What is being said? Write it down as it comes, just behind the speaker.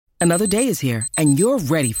Another day is here, and you're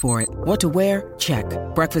ready for it. What to wear? Check.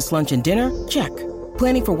 Breakfast, lunch, and dinner? Check.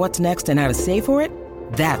 Planning for what's next and how to save for it?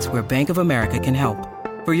 That's where Bank of America can help.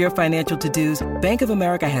 For your financial to-dos, Bank of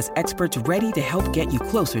America has experts ready to help get you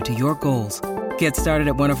closer to your goals. Get started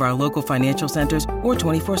at one of our local financial centers or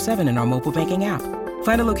 24/7 in our mobile banking app.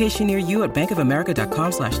 Find a location near you at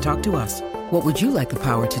bankofamerica.com/talktous. What would you like the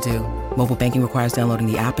power to do? Mobile banking requires downloading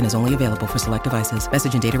the app and is only available for select devices.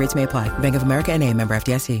 Message and data rates may apply. Bank of America N.A., member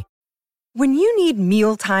FDIC. When you need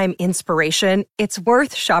mealtime inspiration, it's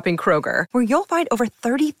worth shopping Kroger, where you'll find over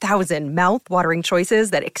 30,000 mouth-watering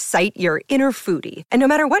choices that excite your inner foodie. And no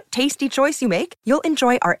matter what tasty choice you make, you'll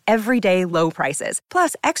enjoy our everyday low prices,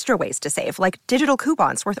 plus extra ways to save, like digital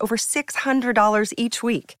coupons worth over $600 each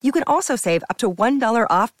week. You can also save up to $1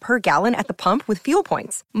 off per gallon at the pump with fuel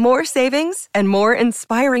points. More savings and more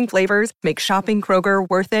inspiring flavors make shopping Kroger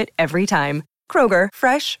worth it every time. Kroger,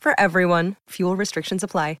 fresh for everyone. Fuel restrictions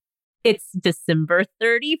apply. It's December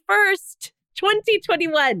 31st,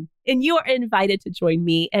 2021, and you are invited to join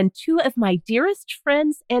me and two of my dearest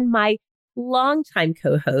friends and my longtime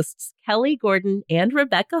co-hosts, Kelly Gordon and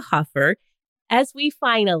Rebecca Hoffer, as we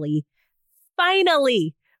finally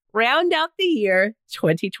round out the year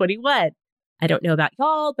 2021. I don't know about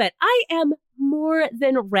y'all, but I am more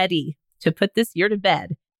than ready to put this year to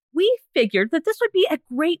bed. We figured that this would be a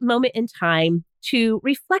great moment in time to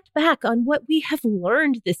reflect back on what we have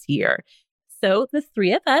learned this year. So the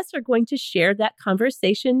three of us are going to share that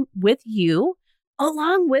conversation with you,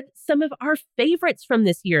 along with some of our favorites from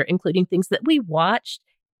this year, including things that we watched,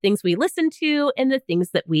 things we listened to, and the things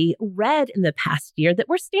that we read in the past year that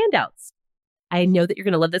were standouts. I know that you're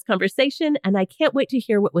going to love this conversation, and I can't wait to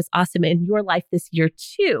hear what was awesome in your life this year,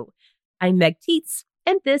 too. I'm Meg Tietz,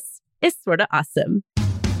 and this is Sorta Awesome.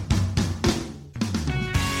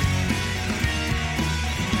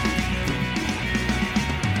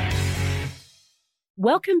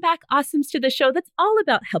 Welcome back, Awesomes, to the show that's all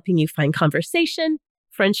about helping you find conversation,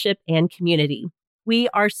 friendship, and community. We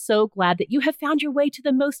are so glad that you have found your way to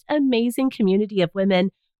the most amazing community of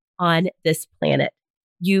women on this planet.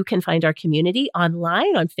 You can find our community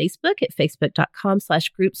online on Facebook at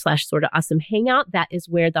facebook.com/group/sortaawesomehangout. That is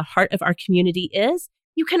where the heart of our community is.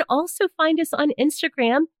 You can also find us on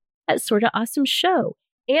Instagram at Sorta Awesome Show.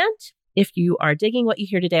 And if you are digging what you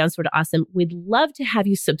hear today on Sorta Awesome, we'd love to have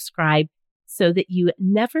you subscribe so that you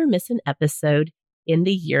never miss an episode in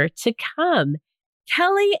the year to come.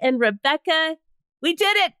 Kelly and Rebecca, we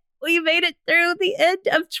did it. We made it through the end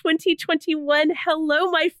of 2021.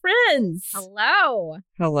 Hello, my friends. Hello.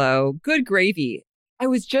 Hello. Good gravy. I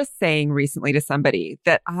was just saying recently to somebody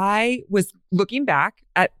that I was looking back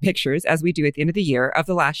at pictures, as we do at the end of the year, of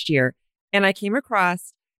the last year, and I came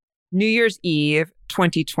across New Year's Eve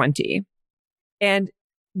 2020. And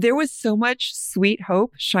there was so much sweet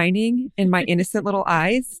hope shining in my innocent little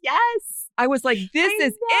eyes. Yes. I was like, this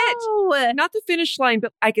is it. Not the finish line,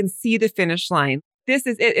 but I can see the finish line. This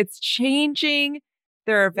is it. It's changing.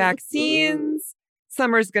 There are vaccines.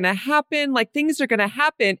 Summer's going to happen. Like, things are going to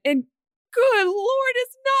happen. And good Lord,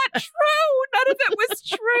 it's not true. None of it was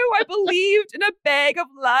true. I believed in a bag of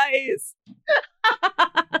lies.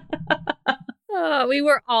 Oh, we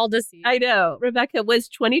were all deceived. I know. Rebecca, was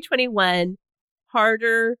 2021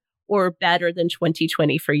 harder or better than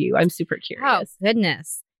 2020 for you? I'm super curious. Oh,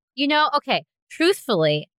 goodness. You know, okay,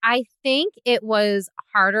 truthfully, I think it was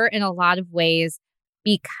harder in a lot of ways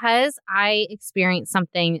because I experienced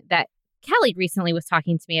something that Kelly recently was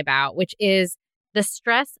talking to me about, which is the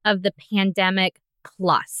stress of the pandemic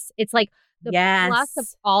plus. It's like the plus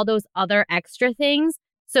of all those other extra things.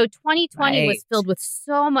 So 2020 was filled with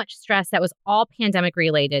so much stress that was all pandemic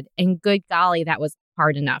related. And good golly, that was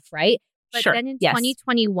hard enough, right? But then in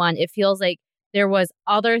 2021, it feels like there was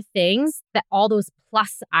other things that all those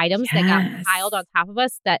plus items that got piled on top of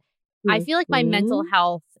us that I feel like my mental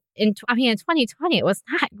health in 2020, it was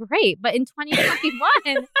not great. But in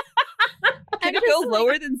 2021, can it go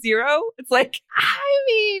lower than zero? It's like, I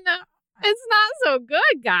mean, it's not so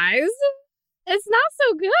good, guys. It's not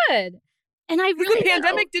so good. And I really the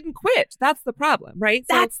pandemic didn't quit. That's the problem, right?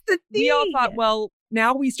 That's the thing. We all thought, well,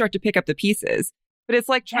 now we start to pick up the pieces. But it's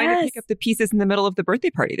like trying to pick up the pieces in the middle of the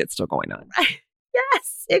birthday party that's still going on.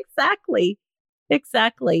 Yes, exactly.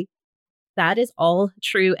 Exactly. That is all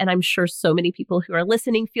true. And I'm sure so many people who are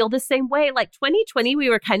listening feel the same way. Like 2020, we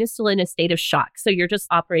were kind of still in a state of shock. So you're just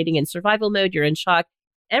operating in survival mode. You're in shock.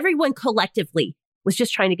 Everyone collectively was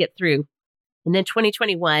just trying to get through. And then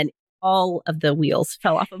 2021, all of the wheels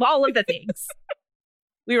fell off of all of the things.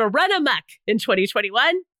 We were run amok in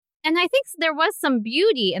 2021. And I think there was some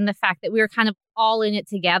beauty in the fact that we were kind of all in it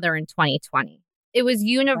together in 2020. It was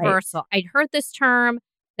universal. Right. I'd heard this term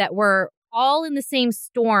that were all in the same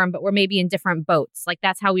storm, but were maybe in different boats. Like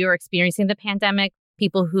that's how we were experiencing the pandemic.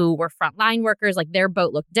 People who were frontline workers, like their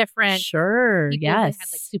boat looked different. Sure. People Yes. who had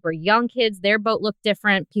like super young kids, their boat looked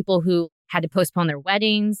different. People who had to postpone their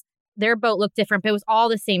weddings, their boat looked different, but it was all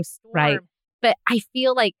the same storm. Right. But I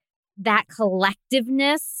feel like that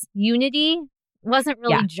collectiveness, unity, wasn't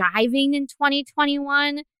really jiving in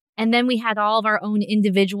 2021. And then we had all of our own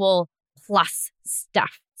individual plus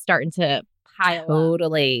stuff starting to pile up.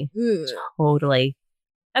 Totally. Totally.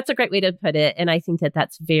 That's a great way to put it. And I think that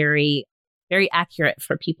that's very, very accurate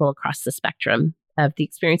for people across the spectrum of the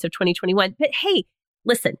experience of 2021. But hey,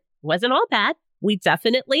 listen, it wasn't all bad. We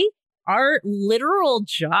definitely, our literal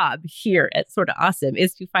job here at Sorta Awesome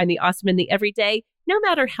is to find the awesome in the everyday, no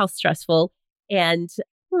matter how stressful and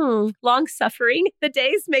long suffering the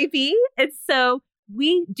days may be. And so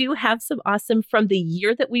we do have some awesome from the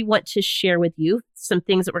year that we want to share with you. Some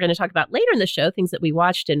things that we're going to talk about later in the show, things that we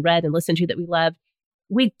watched and read and listened to that we loved.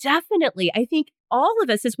 We definitely, I think all of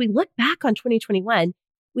us, as we look back on 2021,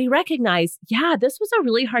 we recognize, yeah, this was a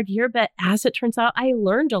really hard year, but as it turns out, I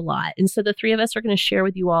learned a lot. And so the three of us are going to share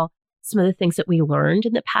with you all some of the things that we learned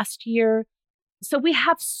in the past year. So we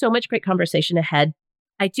have so much great conversation ahead.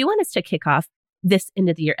 I do want us to kick off this end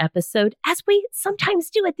of the year episode, as we sometimes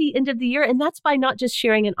do at the end of the year. And that's by not just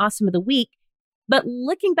sharing an awesome of the week, but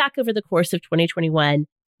looking back over the course of 2021,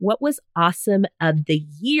 what was awesome of the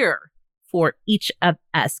year for each of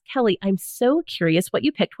us? Kelly, I'm so curious what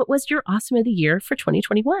you picked. What was your awesome of the year for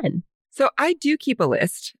 2021? So I do keep a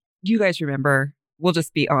list. Do you guys remember? We'll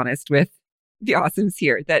just be honest with the awesomes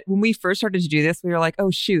here, that when we first started to do this, we were like, oh,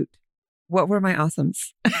 shoot, what were my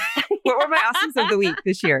awesomes? What were my awesomes of the week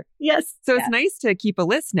this year? Yes. So it's nice to keep a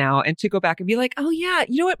list now and to go back and be like, oh, yeah,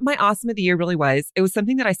 you know what my awesome of the year really was? It was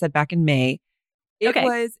something that I said back in May. It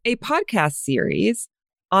was a podcast series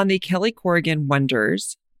on the Kelly Corrigan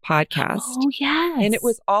Wonders podcast. Oh, yes. And it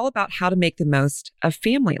was all about how to make the most of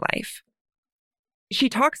family life. She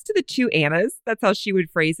talks to the two Annas. That's how she would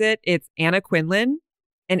phrase it. It's Anna Quinlan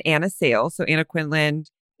and Anna Sale. So Anna Quinlan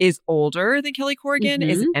is older than Kelly Corrigan,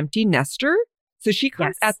 is an empty nester. So she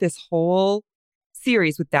comes at this whole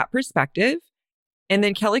series with that perspective. And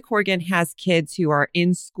then Kelly Corrigan has kids who are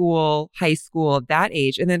in school, high school, that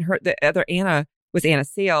age. And then the other Anna was Anna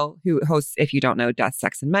Sale, who hosts, if you don't know, Death,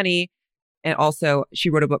 Sex, and Money. And also she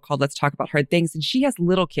wrote a book called Let's Talk About Hard Things. And she has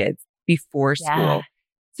little kids before school.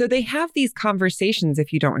 So they have these conversations,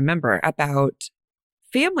 if you don't remember, about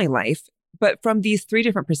family life, but from these three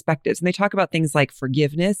different perspectives. And they talk about things like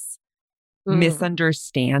forgiveness,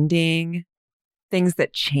 misunderstanding, things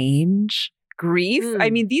that change, grief. I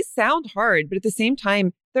mean, these sound hard, but at the same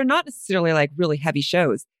time, they're not necessarily like really heavy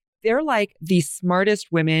shows. They're like the smartest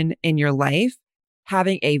women in your life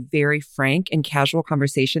having a very frank and casual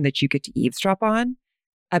conversation that you get to eavesdrop on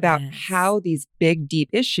about how these big, deep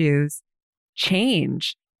issues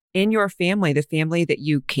change in your family, the family that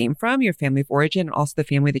you came from, your family of origin, and also the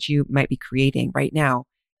family that you might be creating right now.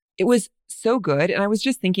 It was so good. And I was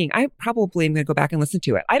just thinking, I probably am going to go back and listen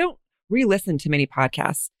to it. I don't re-listen to many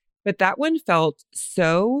podcasts, but that one felt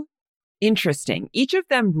so interesting. Each of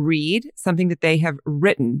them read something that they have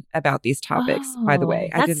written about these topics, by the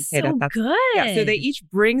way. I didn't say that. That's good. Yeah. So they each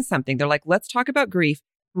bring something. They're like, let's talk about grief.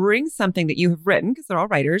 Bring something that you have written, because they're all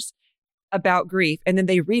writers, about grief. And then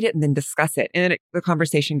they read it and then discuss it. And then the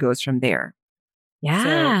conversation goes from there.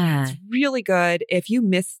 Yeah. So it's really good. If you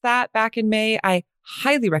missed that back in May, I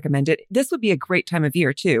highly recommend it. This would be a great time of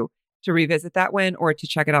year too, to revisit that one or to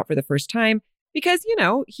check it out for the first time. Because, you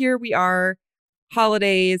know, here we are,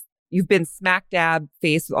 holidays, you've been smack dab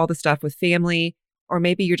faced with all the stuff with family, or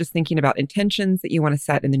maybe you're just thinking about intentions that you want to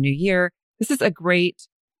set in the new year. This is a great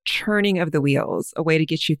churning of the wheels, a way to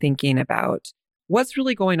get you thinking about what's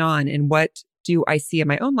really going on and what do I see in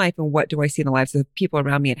my own life and what do I see in the lives of people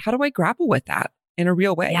around me and how do I grapple with that in a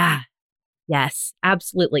real way? Yeah. Yes,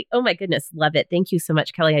 absolutely. Oh my goodness. Love it. Thank you so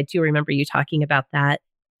much, Kelly. I do remember you talking about that.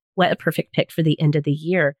 What a perfect pick for the end of the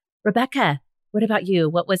year. Rebecca, what about you?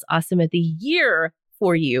 What was awesome of the year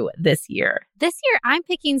for you this year? This year, I'm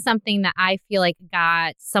picking something that I feel like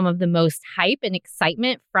got some of the most hype and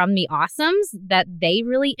excitement from the awesomes, that they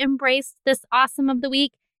really embraced this awesome of the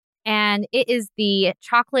week. And it is the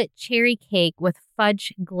chocolate cherry cake with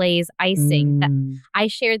fudge glaze icing. I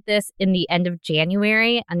shared this in the end of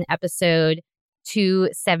January on episode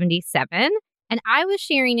 277. And I was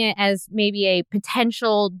sharing it as maybe a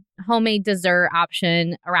potential homemade dessert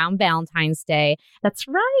option around Valentine's Day. That's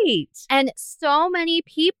right. And so many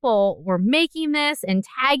people were making this and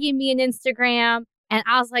tagging me on Instagram. And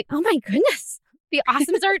I was like, oh my goodness, the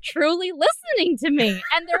awesomes are truly listening to me.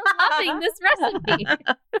 And they're loving this recipe.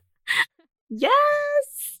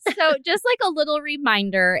 Yes. So just like a little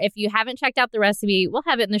reminder, if you haven't checked out the recipe, we'll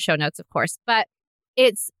have it in the show notes, of course. But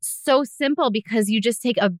it's so simple because you just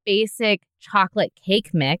take a basic chocolate cake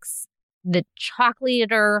mix. The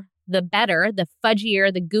chocolatier, the better. The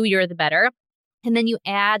fudgier, the gooier, the better. And then you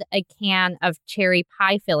add a can of cherry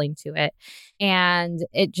pie filling to it. And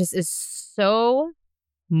it just is so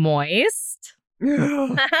moist. But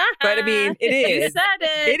I mean, it is. You said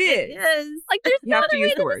it. It is. Like there's You no have to other way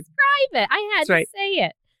use to the word. describe it. I had That's to right. say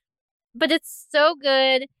it. But it's so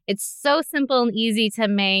good. It's so simple and easy to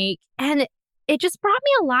make. And it just brought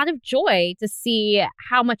me a lot of joy to see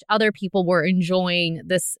how much other people were enjoying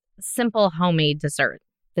this simple homemade dessert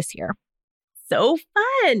this year. So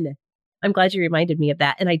fun. I'm glad you reminded me of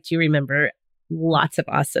that. And I do remember lots of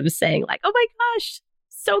awesome saying like, oh my gosh,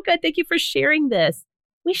 so good. Thank you for sharing this.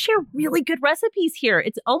 We share really good recipes here.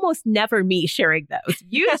 It's almost never me sharing those.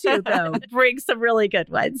 You two, though, bring some really good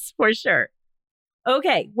ones for sure.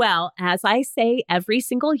 Okay, well, as I say every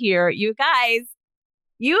single year, you guys,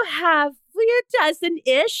 you have a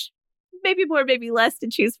dozen-ish, maybe more, maybe less to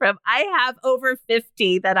choose from. I have over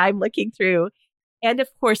 50 that I'm looking through. And of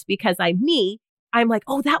course, because I'm me, I'm like,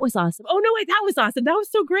 oh, that was awesome. Oh, no, wait, that was awesome. That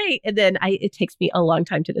was so great. And then it takes me a long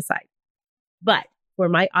time to decide. But for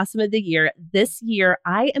my awesome of the year, this year,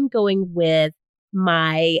 I am going with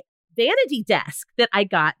my vanity desk that I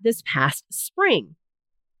got this past spring.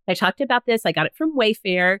 I talked about this. I got it from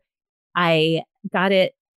Wayfair. I got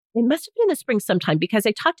it. It must have been in the spring sometime because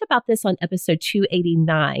I talked about this on episode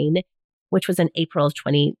 289, which was in April of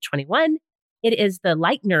 2021. It is the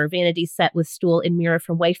Lightner vanity set with stool and mirror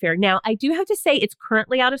from Wayfair. Now, I do have to say it's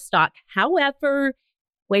currently out of stock. However,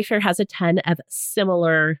 Wayfair has a ton of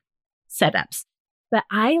similar setups. But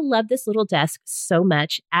I love this little desk so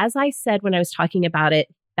much. As I said when I was talking about it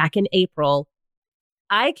back in April,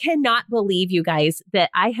 I cannot believe, you guys, that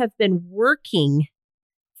I have been working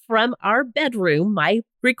from our bedroom, my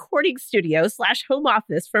recording studio / home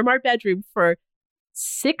office from our bedroom for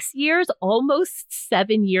 6 years, almost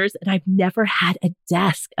 7 years, and I've never had a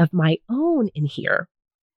desk of my own in here.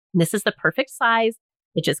 And this is the perfect size.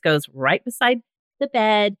 It just goes right beside the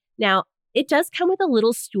bed. Now, it does come with a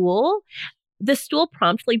little stool. The stool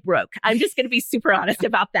promptly broke. I'm just going to be super honest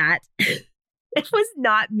about that. It was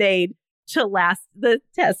not made to last the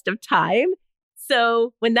test of time.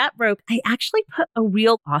 So when that broke, I actually put a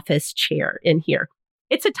real office chair in here.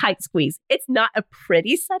 It's a tight squeeze. It's not a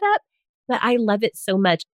pretty setup, but I love it so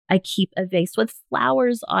much. I keep a vase with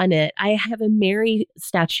flowers on it. I have a Mary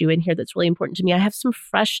statue in here that's really important to me. I have some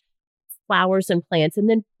fresh flowers and plants and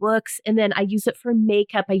then books. And then I use it for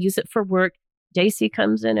makeup. I use it for work. Daisy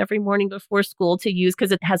comes in every morning before school to use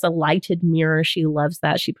because it has a lighted mirror. She loves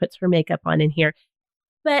that. She puts her makeup on in here.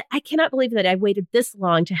 But I cannot believe that I waited this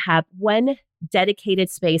long to have one dedicated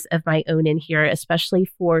space of my own in here, especially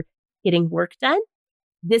for getting work done.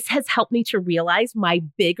 This has helped me to realize my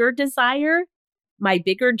bigger desire, my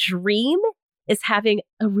bigger dream is having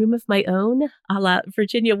a room of my own, a la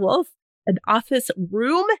Virginia Woolf, an office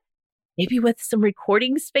room, maybe with some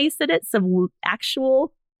recording space in it, some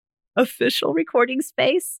actual official recording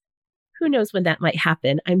space. Who knows when that might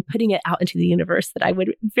happen? I'm putting it out into the universe that I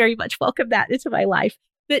would very much welcome that into my life.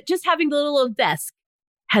 But just having the little desk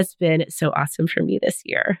has been so awesome for me this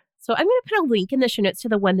year. So I'm going to put a link in the show notes to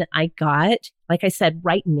the one that I got. Like I said,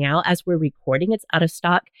 right now, as we're recording, it's out of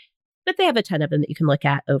stock, but they have a ton of them that you can look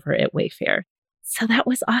at over at Wayfair. So that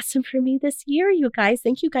was awesome for me this year, you guys.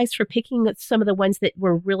 Thank you guys for picking some of the ones that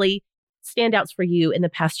were really standouts for you in the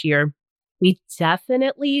past year. We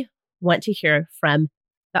definitely want to hear from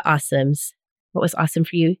the awesomes. What was awesome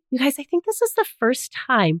for you? You guys, I think this is the first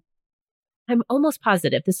time, I'm almost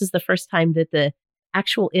positive this is the first time that the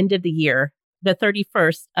actual end of the year, the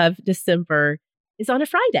 31st of December, is on a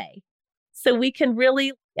Friday. So we can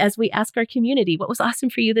really, as we ask our community, what was awesome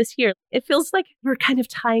for you this year? It feels like we're kind of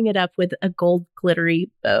tying it up with a gold glittery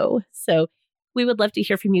bow. So we would love to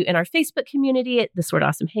hear from you in our Facebook community at the Sorta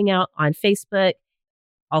Awesome Hangout on Facebook.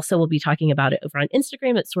 Also, we'll be talking about it over on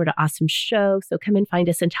Instagram at Sorta Awesome Show. So come and find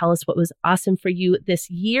us and tell us what was awesome for you this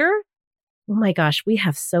year. Oh my gosh, we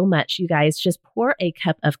have so much, you guys. Just pour a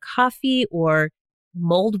cup of coffee or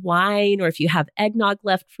mulled wine, or if you have eggnog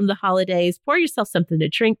left from the holidays, pour yourself something to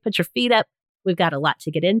drink, put your feet up. We've got a lot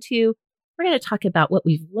to get into. We're going to talk about what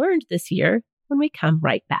we've learned this year when we come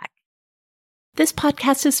right back. This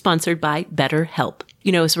podcast is sponsored by BetterHelp.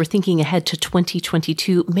 You know, as we're thinking ahead to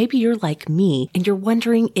 2022, maybe you're like me and you're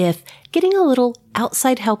wondering if getting a little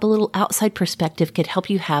outside help, a little outside perspective could help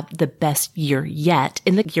you have the best year yet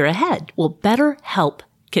in the year ahead. Well, BetterHelp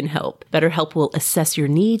can help. BetterHelp will assess your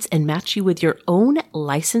needs and match you with your own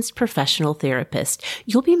licensed professional therapist.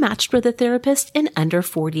 You'll be matched with a therapist in under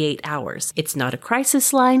 48 hours. It's not a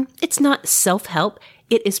crisis line. It's not self-help.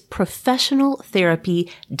 It is professional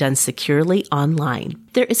therapy done securely online.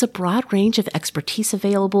 There is a broad range of expertise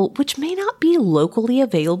available, which may not be locally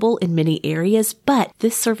available in many areas, but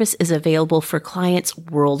this service is available for clients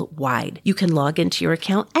worldwide. You can log into your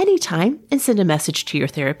account anytime and send a message to your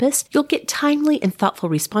therapist. You'll get timely and thoughtful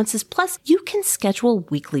responses. Plus, you can schedule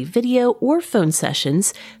weekly video or phone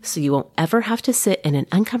sessions so you won't ever have to sit in an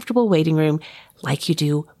uncomfortable waiting room like you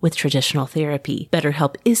do with traditional therapy.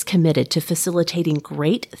 BetterHelp is committed to facilitating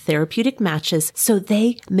great therapeutic matches, so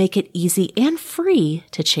they make it easy and free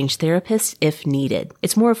to change therapists if needed.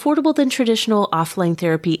 It's more affordable than traditional offline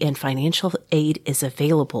therapy, and financial aid is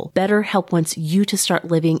available. BetterHelp wants you to start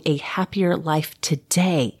living a happier life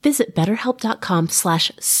today. Visit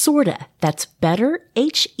BetterHelp.com/sorta. That's better,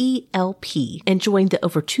 H-E-L-P, and join the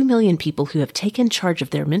over 2 million people who have taken charge of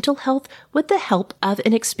their mental health with the help of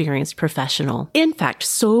an experienced professional. In fact,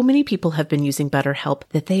 so many people have been using BetterHelp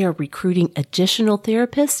that they are recruiting additional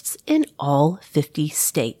therapists in all 50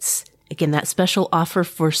 states. Again, that special offer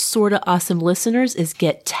for Sorta Awesome listeners is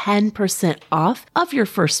get 10% off of your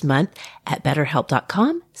first month at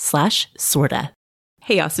BetterHelp.com/sorta.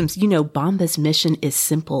 Hey, Awesomes, you know Bombas' mission is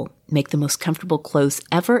simple. Make the most comfortable clothes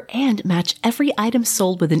ever and match every item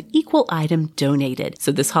sold with an equal item donated.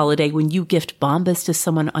 So this holiday, when you gift Bombas to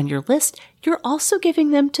someone on your list, you're also giving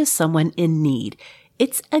them to someone in need.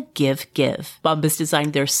 It's a give-give. Bombas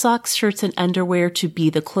designed their socks, shirts, and underwear to be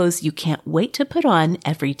the clothes you can't wait to put on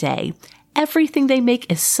every day. Everything they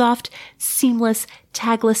make is soft, seamless,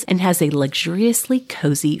 tagless, and has a luxuriously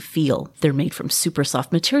cozy feel. They're made from super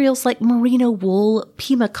soft materials like merino wool,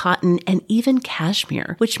 Pima cotton, and even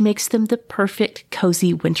cashmere, which makes them the perfect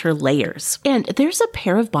cozy winter layers. And there's a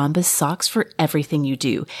pair of Bombas socks for everything you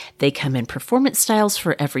do. They come in performance styles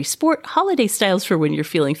for every sport, holiday styles for when you're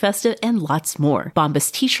feeling festive, and lots more. Bombas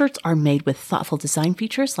t-shirts are made with thoughtful design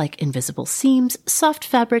features like invisible seams, soft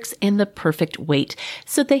fabrics, and the perfect weight,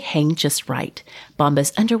 so they hang just right.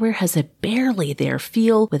 Bombas underwear has a barely there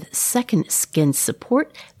feel with second skin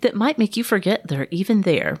support that might make you forget they're even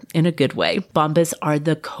there in a good way. Bombas are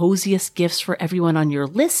the coziest gifts for everyone on your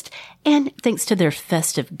list, and thanks to their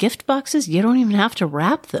festive gift boxes, you don't even have to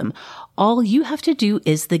wrap them. All you have to do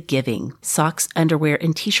is the giving. Socks, underwear,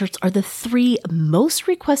 and t-shirts are the 3 most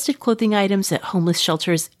requested clothing items at homeless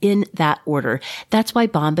shelters in that order. That's why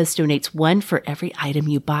Bombas donates 1 for every item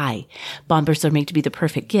you buy. Bombas are made to be the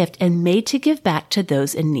perfect gift and made to give back to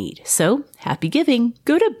those in need. So, happy giving.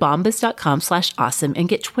 Go to bombas.com/awesome and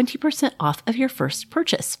get 20% off of your first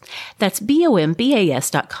purchase. That's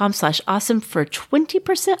BOMBAS.com/awesome for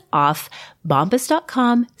 20% off.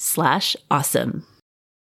 Bombas.com/awesome.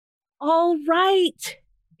 All right.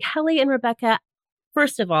 Kelly and Rebecca,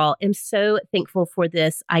 first of all, I'm so thankful for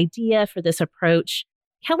this idea, for this approach.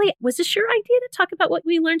 Kelly, was this your idea to talk about what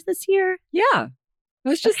we learned this year? Yeah. I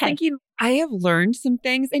was just thinking, I have learned some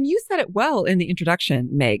things, and you said it well in the introduction,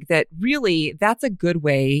 Meg, that really that's a good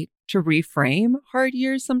way to reframe hard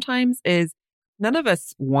years sometimes is none of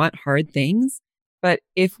us want hard things, but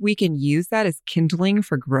if we can use that as kindling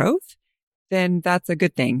for growth, then that's a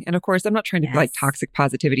good thing. And of course, I'm not trying to be like toxic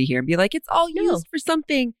positivity here and be like, it's all used for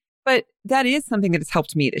something, but that is something that has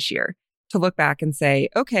helped me this year to look back and say,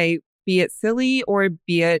 okay, be it silly or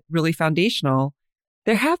be it really foundational,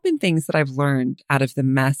 there have been things that I've learned out of the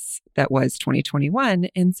mess that was 2021.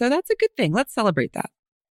 And so that's a good thing. Let's celebrate that.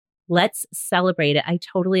 Let's celebrate it. I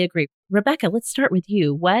totally agree. Rebecca, let's start with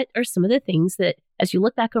you. What are some of the things that, as you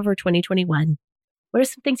look back over 2021, what are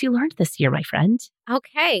some things you learned this year, my friend?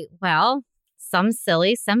 Okay, well, some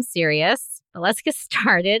silly, some serious, but let's get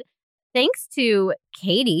started. Thanks to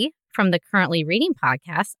Katie from the Currently Reading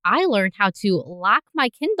podcast, I learned how to lock my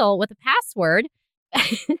Kindle with a password.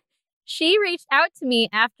 She reached out to me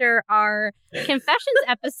after our confessions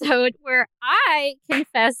episode where I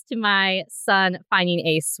confessed to my son finding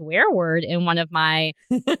a swear word in one of my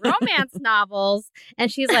romance novels.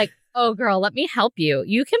 And she's like, oh, girl, let me help you.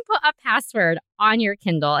 You can put a password on your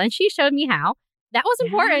Kindle. And she showed me how. That was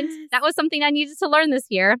important. Yes. That was something I needed to learn this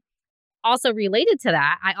year. Also related to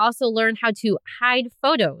that, I also learned how to hide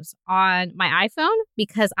photos on my iPhone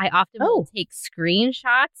because I often will take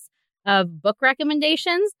screenshots of book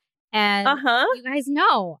recommendations. And you guys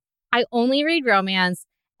know, I only read romance,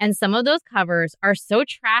 and some of those covers are so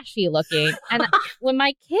trashy looking. And when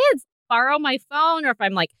my kids borrow my phone, or if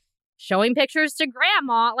I'm like showing pictures to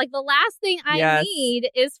grandma, like the last thing I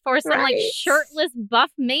need is for some like shirtless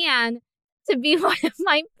buff man to be one of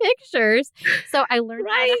my pictures. So I learned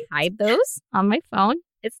how to hide those on my phone.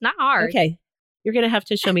 It's not hard. Okay. You're going to have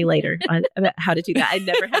to show me later about how to do that. I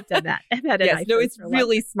never have done that. I've had an Yes, no, iPhone it's for a long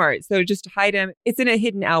really smart. So just hide them. It's in a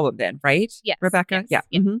hidden album then, right? Yes. Rebecca? Yes.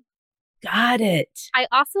 Yeah. Mhm. Got it. I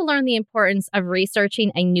also learned the importance of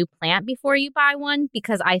researching a new plant before you buy one,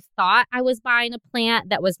 because I thought I was buying a plant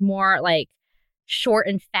that was more like short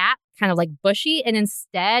and fat, kind of like bushy. And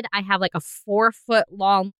instead, I have like a 4-foot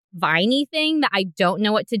long viney thing that I don't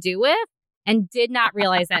know what to do with, and did not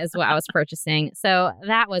realize that is what I was purchasing. So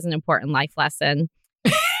that was an important life lesson.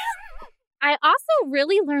 I also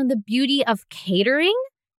really learned the beauty of catering.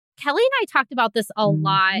 Kelly and I talked about this a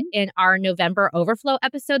lot in our November Overflow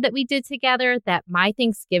episode that we did together, that my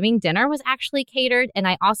Thanksgiving dinner was actually catered. And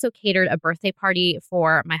I also catered a birthday party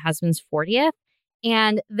for my husband's 40th.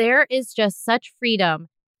 And there is just such freedom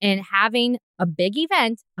in having a big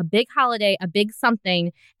event, a big holiday, a big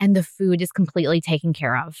something, and the food is completely taken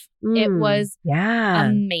care of. It was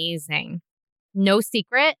amazing. No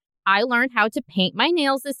secret, I learned how to paint my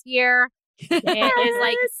nails this year. It is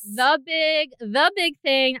like the big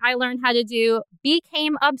thing I learned how to do.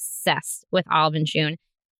 Became obsessed with Olive & June.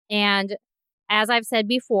 And as I've said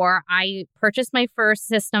before, I purchased my first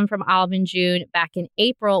system from Olive & June back in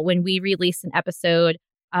April when we released an episode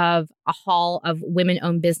of a haul of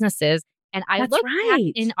women-owned businesses. And I looked back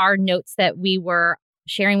in our notes that we were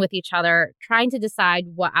sharing with each other, trying to decide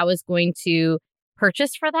what I was going to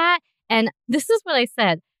purchase for that. And this is what I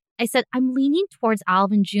said. I said, I'm leaning towards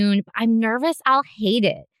Olive & June, but I'm nervous I'll hate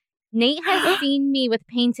it. Nate has seen me with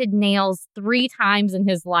painted nails 3 times in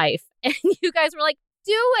his life. And you guys were like,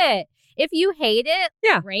 do it. If you hate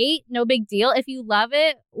it, great. No big deal. If you love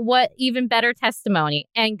it, what even better testimony.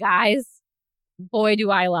 And guys, boy,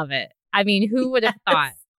 do I love it. I mean, who would have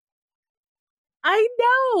thought? I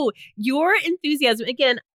know. Your enthusiasm,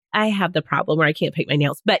 again, I have the problem where I can't paint my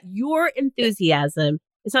nails, but your enthusiasm,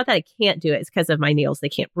 it's not that I can't do it. It's because of my nails. They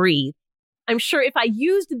can't breathe. I'm sure if I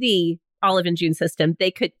used the Olive & June system,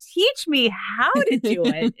 they could teach me how to do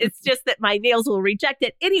it. It's just that my nails will reject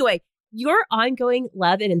it. Anyway, your ongoing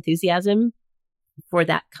love and enthusiasm for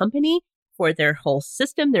that company, for their whole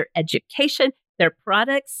system, their education, their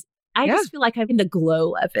products, I just feel like I'm in the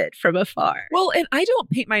glow of it from afar. Well, and I don't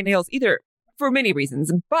paint my nails either for many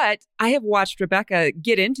reasons, but I have watched Rebecca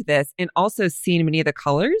get into this and also seen many of the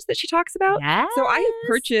colors that she talks about. Yes. So I have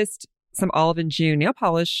purchased some Olive & June nail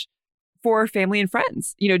polish for family and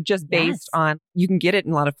friends, just based on, you can get it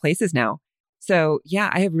in a lot of places now. So yeah,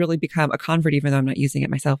 I have really become a convert, even though I'm not using it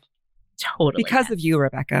myself. Totally. Because of you,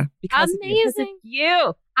 Rebecca. Because Amazing. of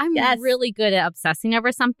you. I'm really good at obsessing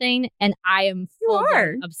over something, and I am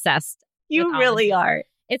obsessed. You really are.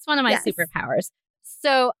 It's one of my superpowers.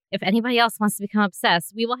 So if anybody else wants to become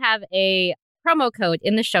obsessed, we will have a promo code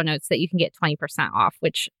in the show notes that you can get 20% off,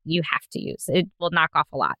 which you have to use. It will knock off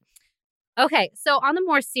a lot. Okay, so on the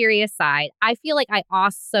more serious side, I feel like I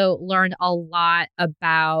also learned a lot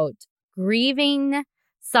about grieving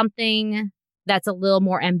something that's a little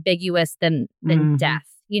more ambiguous than death,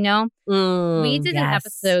 we did an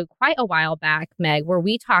episode quite a while back, Meg, where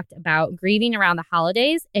we talked about grieving around the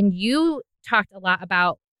holidays, and you talked a lot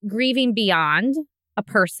about grieving beyond a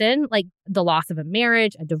person, like the loss of a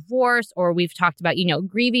marriage, a divorce, or we've talked about,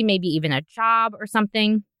 grieving maybe even a job or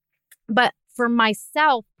something. But for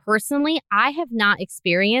myself personally, I have not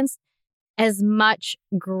experienced as much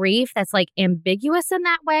grief that's like ambiguous in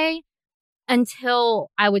that way until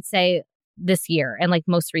I would say this year and like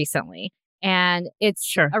most recently. And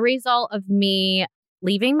it's a result of me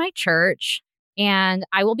leaving my church. And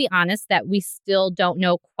I will be honest that we still don't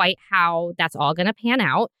know quite how that's all going to pan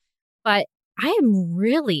out. But I am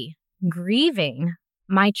really grieving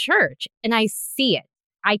my church, and I see it.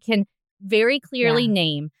 I can very clearly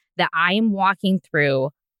name that I am walking through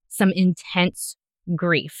some intense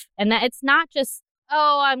grief, and that it's not just,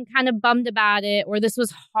 oh, I'm kind of bummed about it, or this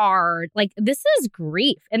was hard. Like, this is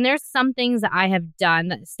grief. And there's some things that I have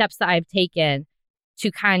done, steps that I've taken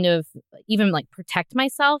to kind of even like protect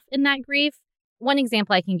myself in that grief. One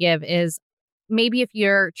example I can give is maybe if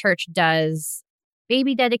your church does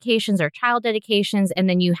baby dedications or child dedications, and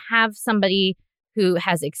then you have somebody who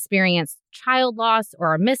has experienced child loss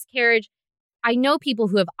or a miscarriage. I know people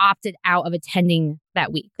who have opted out of attending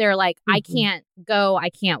that week. They're like, I can't go. I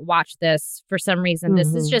can't watch this for some reason.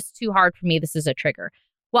 This is just too hard for me. This is a trigger.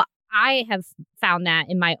 Well, I have found that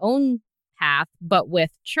in my own path, but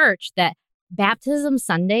with church, that baptism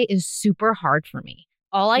Sunday is super hard for me.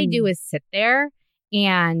 All I do is sit there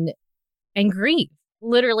and grieve.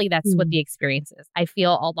 Literally, that's what the experience is. I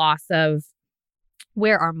feel a loss of,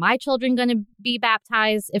 where are my children going to be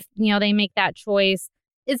baptized if, they make that choice?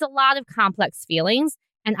 It's a lot of complex feelings.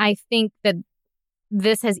 And I think that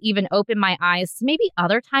this has even opened my eyes to maybe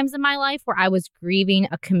other times in my life where I was grieving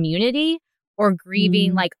a community or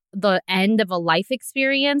grieving like the end of a life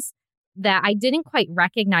experience, that I didn't quite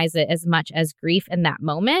recognize it as much as grief in that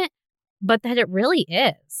moment, but that it really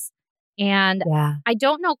is. And I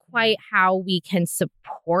don't know quite how we can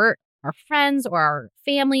support our friends or our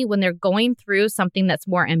family when they're going through something that's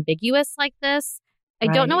more ambiguous like this. I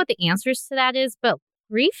don't know what the answers to that is, but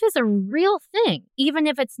grief is a real thing, even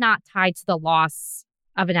if it's not tied to the loss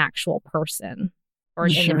of an actual person or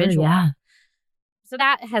an individual. So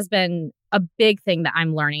that has been a big thing that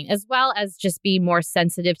I'm learning, as well as just be more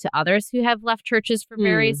sensitive to others who have left churches for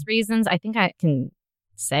various reasons. I think I can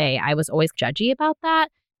say I was always judgy about that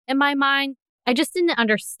in my mind. I just didn't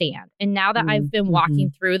understand. And now that I've been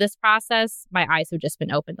walking through this process, my eyes have just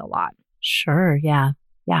been opened a lot. Sure. Yeah.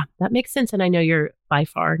 Yeah. That makes sense. And I know you're by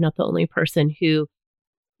far not the only person who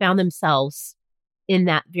found themselves in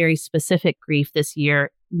that very specific grief this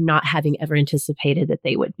year, not having ever anticipated that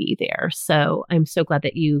they would be there. So I'm so glad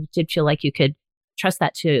that you did feel like you could trust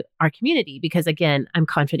that to our community, because again, I'm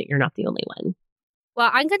confident you're not the only one. Well,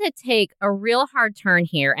 I'm going to take a real hard turn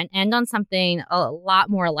here and end on something a lot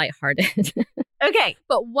more lighthearted. Okay.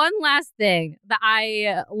 But one last thing that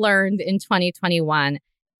I learned in 2021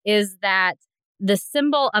 is that the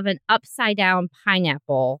symbol of an upside down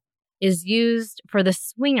pineapple is used for the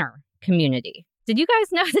swinger community. Did you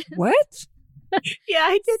guys know this? What? Yeah,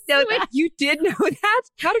 I did know that. You did know that?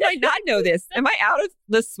 How did I not know this? Am I out of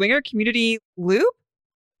the swinger community loop?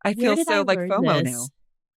 I feel so like FOMO now.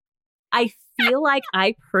 I feel like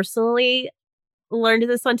I personally learned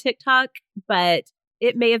this on TikTok, but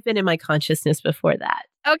it may have been in my consciousness before that.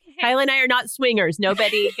 Okay. Kyla and I are not swingers.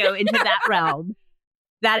 Nobody go into that realm.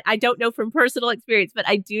 That I don't know from personal experience, but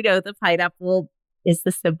I do know the pineapple is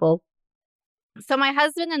the symbol. So my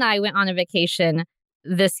husband and I went on a vacation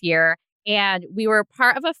this year, and we were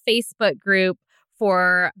part of a Facebook group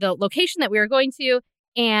for the location that we were going to.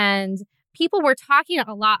 And people were talking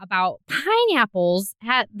a lot about pineapples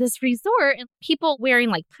at this resort and people wearing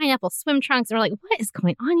like pineapple swim trunks. And we're like, what is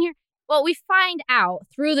going on here? Well, we find out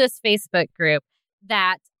through this Facebook group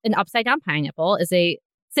that an upside down pineapple is a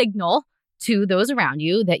signal to those around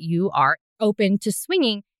you that you are open to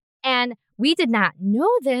swinging. And we did not know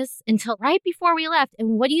this until right before we left.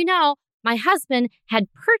 And what do you know? My husband had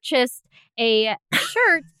purchased a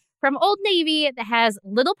shirt from Old Navy that has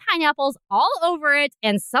little pineapples all over it.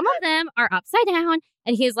 And some of them are upside down.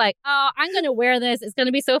 And he's like, oh, I'm going to wear this. It's going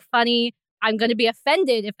to be so funny. I'm going to be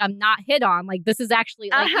offended if I'm not hit on. Like, this is actually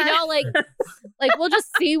like, you know, like we'll just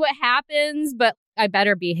see what happens. But I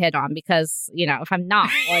better be hit on because, you know, if I'm not,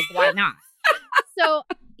 like, why not? So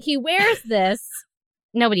he wears this.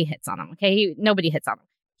 Nobody hits on him. Okay. Nobody hits on him.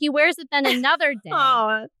 He wears it then another day.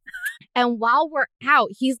 Oh. And while we're out,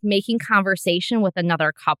 he's making conversation with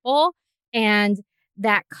another couple. And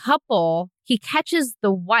that couple, he catches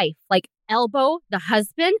the wife, like elbow the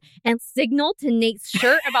husband and signal to Nate's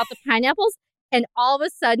shirt about the pineapples. And all of a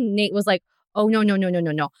sudden, Nate was like, oh,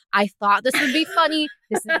 no. I thought this would be funny.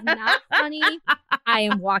 This is not funny. I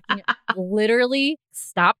am walking, literally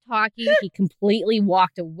stopped talking. He completely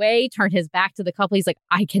walked away, turned his back to the couple. He's like,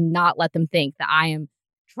 I cannot let them think that I am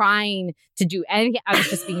trying to do anything. I was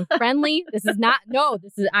just being friendly.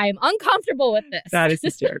 I am uncomfortable with this. That is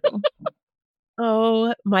hysterical.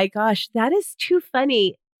 Oh my gosh, that is too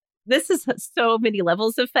funny. This is so many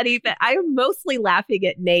levels of funny that I'm mostly laughing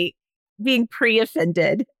at Nate being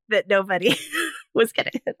pre-offended that nobody was going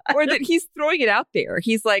to hit on or that he's throwing it out there.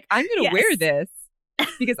 He's like, I'm going to wear this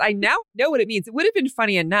because I now know what it means. It would have been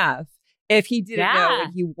funny enough if he didn't know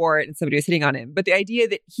and he wore it and somebody was hitting on him. But the idea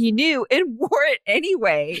that he knew and wore it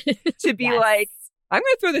anyway to be like, I'm going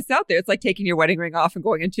to throw this out there. It's like taking your wedding ring off and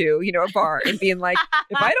going into, you know, a bar and being like,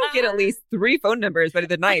 if I don't get at least 3 phone numbers by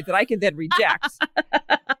the night that I can then reject,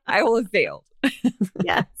 I will have failed.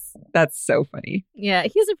 Yes. That's so funny. Yeah,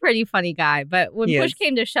 he's a pretty funny guy. But when push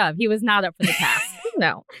came to shove, he was not up for the task.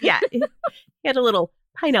 No. Yeah. He had a little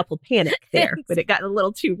pineapple panic there when it got a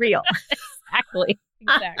little too real. Exactly.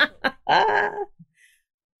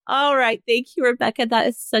 All right. Thank you, Rebecca. That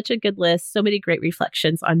is such a good list. So many great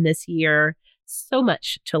reflections on this year. So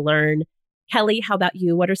much to learn. Kelly, how about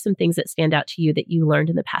you? What are some things that stand out to you that you learned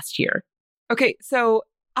in the past year? Okay. So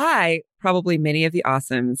probably many of the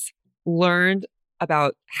awesomes, learned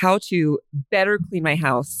about how to better clean my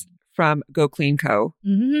house from Go Clean Co.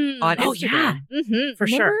 On Instagram. Oh, yeah. For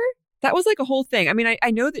sure. That was like a whole thing. I mean,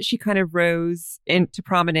 I know that she kind of rose into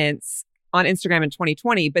prominence on Instagram in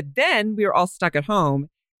 2020, but then we were all stuck at home.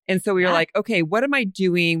 And so we were like, okay, what am I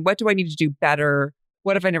doing? What do I need to do better?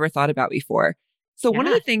 What have I never thought about before? So one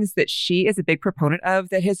of the things that she is a big proponent of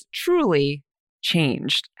that has truly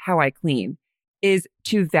changed how I clean is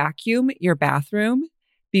to vacuum your bathroom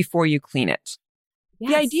before you clean it.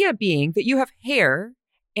 Yes. The idea being that you have hair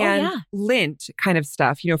and lint kind of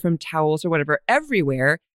stuff, from towels or whatever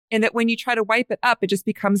everywhere. And that when you try to wipe it up, it just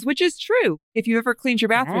becomes, which is true. If you ever cleaned your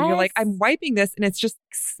bathroom, you're like, I'm wiping this and it's just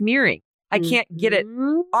smearing. I can't get it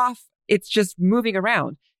off. It's just moving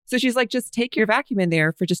around. So she's like, just take your vacuum in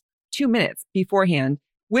there for just 2 minutes beforehand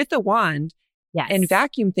with a wand and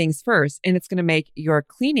vacuum things first. And it's going to make your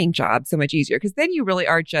cleaning job so much easier because then you really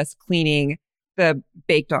are just cleaning the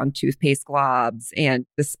baked on toothpaste globs and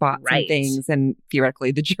the spots and things and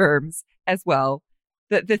theoretically the germs as well.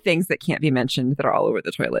 The things that can't be mentioned that are all over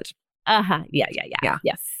the toilet. Yeah.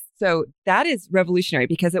 Yes. So that is revolutionary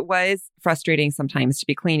because it was frustrating sometimes to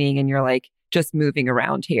be cleaning and you're like just moving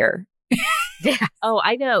around here. Oh,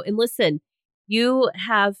 I know. And listen, you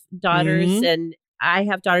have daughters and I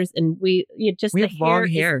have daughters and we have long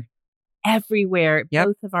hair everywhere.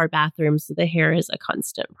 Both of our bathrooms, the hair is a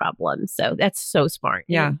constant problem. So that's so smart.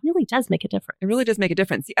 Yeah. And it really does make a difference. It really does make a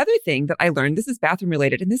difference. The other thing that I learned, this is bathroom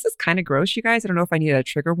related, and this is kind of gross, you guys. I don't know if I need a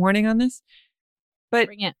trigger warning on this, but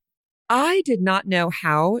Bring it. I did not know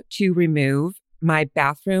how to remove my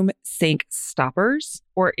bathroom sink stoppers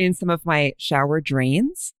or in some of my shower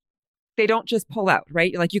drains. They don't just pull out,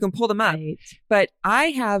 right? Like you can pull them up, but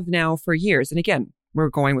I have now for years. And again, we're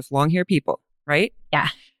going with long hair people, right? Yeah.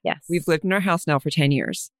 Yes. We've lived in our house now for 10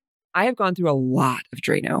 years. I have gone through a lot of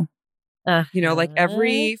Drano. Like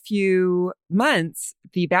every few months,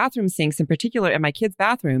 the bathroom sinks in particular and my kids'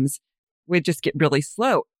 bathrooms would just get really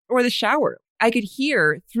slow. Or the shower. I could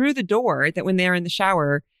hear through the door that when they're in the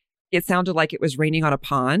shower, it sounded like it was raining on a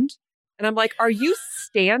pond. And I'm like, are you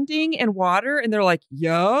standing in water? And they're like,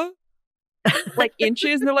 yeah. Like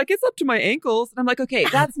inches. And they're like, it's up to my ankles. And I'm like, okay,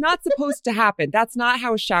 that's not supposed to happen. That's not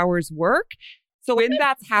how showers work. So when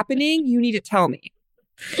that's happening, you need to tell me.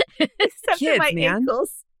 It's up Kids, to my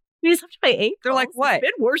ankles. It's up to my ankles. They're like, what?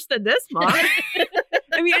 It's been worse than this, Mom.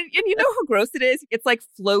 I mean, and you know how gross it is? It's like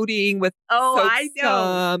floating with soap I know.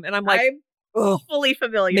 scum. And I'm like, I'm fully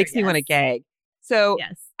familiar. Makes me want to gag. So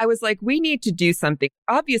I was like, we need to do something.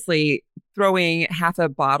 Obviously, throwing half a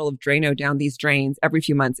bottle of Drano down these drains every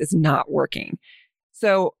few months is not working.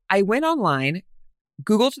 So I went online,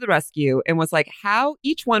 Google to the rescue, and was like, how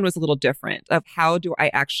each one was a little different of how do I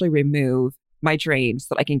actually remove my drains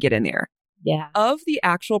so that I can get in there. Yeah. Of the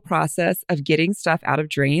actual process of getting stuff out of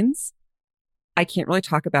drains, I can't really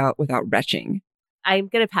talk about without retching. I'm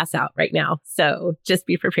going to pass out right now. So just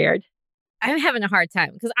be prepared. I'm having a hard time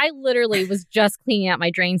because I literally was just cleaning out my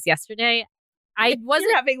drains yesterday. I wasn't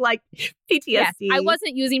You're having like PTSD. Yes, I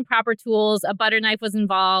wasn't using proper tools. A butter knife was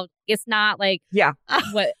involved. It's not like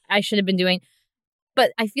what I should have been doing.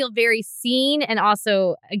 But I feel very seen and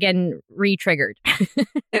also, again, re-triggered.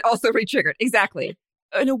 And also re-triggered. Exactly.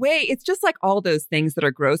 In a way, it's just like all those things that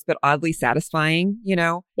are gross, but oddly satisfying,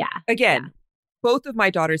 Yeah. Again, both of my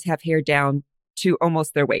daughters have hair down to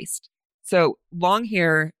almost their waist. So long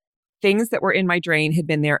hair, things that were in my drain had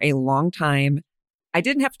been there a long time. I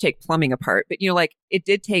didn't have to take plumbing apart, but it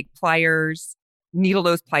did take pliers, needle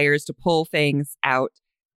nose pliers to pull things out.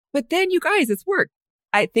 But then you guys, it's work.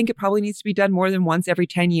 I think it probably needs to be done more than once every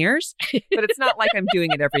 10 years, but it's not like I'm doing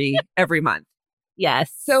it every month.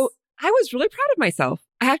 Yes. So I was really proud of myself.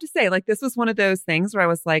 I have to say, this was one of those things where I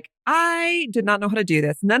was like, I did not know how to do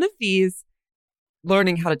this. None of these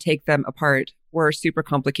learning how to take them apart were super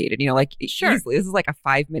complicated. Easily, this is like a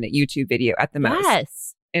 5-minute YouTube video at the most.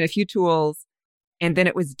 Yes. And a few tools. And then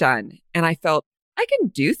it was done. And I felt I can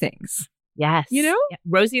do things. Yes. Yeah,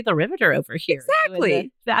 Rosie the Riveter over here.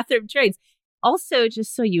 Exactly. Bathroom drains. Also,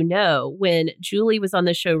 just so you know, when Julie was on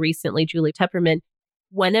the show recently, Julie Tepperman,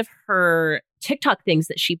 one of her TikTok things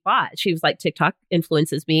that she bought, she was like, TikTok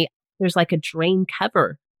influences me. There's like a drain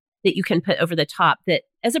cover that you can put over the top that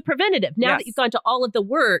as a preventative. Now that you've gone to all of the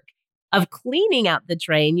work of cleaning out the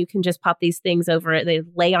drain, you can just pop these things over it. They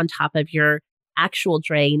lay on top of your actual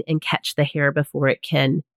drain and catch the hair before it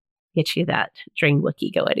can get you that drain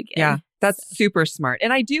wiki going again. Yeah, that's super smart.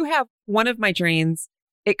 And I do have one of my drains.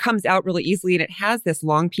 It comes out really easily and it has this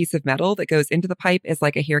long piece of metal that goes into the pipe as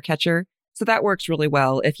like a hair catcher. So that works really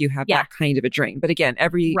well if you have that kind of a drain. But again,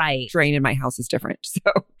 every drain in my house is different. So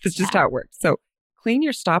that's just how it works. So clean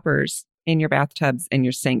your stoppers in your bathtubs and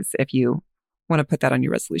your sinks if you want to put that on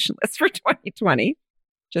your resolution list for 2020.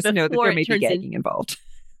 Just know that there may be gagging involved.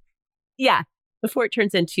 Yeah. Before it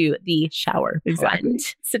turns into the shower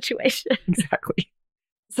situation. Exactly.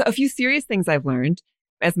 So a few serious things I've learned.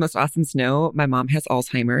 As most awesomes know, my mom has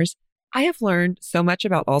Alzheimer's. I have learned so much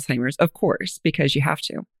about Alzheimer's, of course, because you have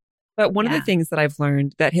to. But one of the things that I've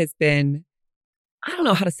learned that has been I don't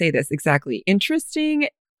know how to say this exactly. Interesting,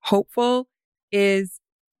 hopeful is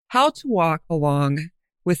how to walk along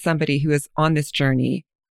with somebody who is on this journey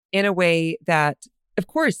in a way that, of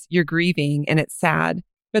course, you're grieving and it's sad,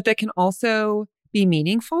 but that can also be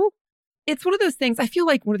meaningful. It's one of those things. I feel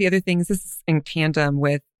like one of the other things, this is in tandem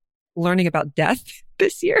with learning about death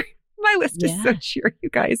this year. My list is so cheery, you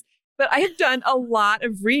guys. But I have done a lot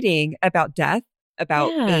of reading about death,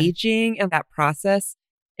 about aging and that process,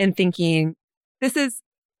 and thinking this is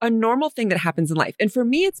a normal thing that happens in life. And for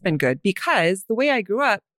me, it's been good because the way I grew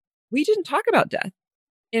up, we didn't talk about death.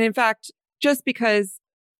 And in fact, just because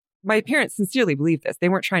my parents sincerely believed this, they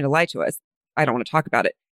weren't trying to lie to us. I don't want to talk about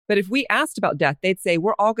it. But if we asked about death, they'd say,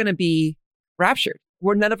 we're all going to be raptured,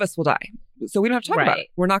 where none of us will die. So we don't have to talk about it.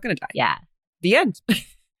 We're not going to die. Yeah. The end.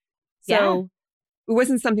 So it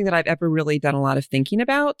wasn't something that I've ever really done a lot of thinking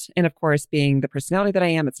about. And of course, being the personality that I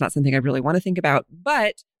am, it's not something I really want to think about.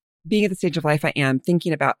 But being at the stage of life I am,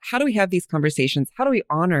 thinking about how do we have these conversations? How do we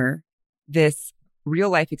honor this real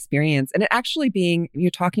life experience? And it actually being,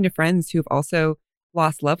 you're talking to friends who have also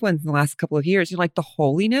lost loved ones in the last couple of years. You're like the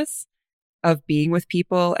holiness of being with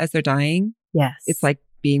people as they're dying. Yes. It's like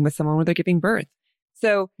being with someone when they're giving birth.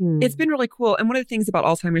 So it's been really cool. And one of the things about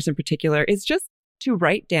Alzheimer's in particular is just to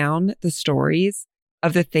write down the stories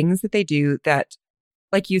of the things that they do that,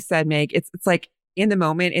 like you said, Meg, it's like in the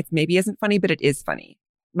moment, it's maybe isn't funny, but it is funny.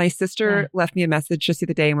 My sister left me a message just the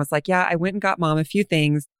other day and was like, yeah, I went and got mom a few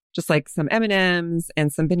things, just like some M&Ms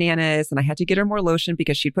and some bananas. And I had to get her more lotion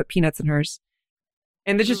because she'd put peanuts in hers.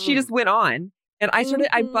 And then she just went on. And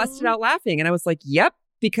I busted out laughing. And I was like, yep,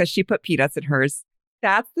 because she put peanuts in hers.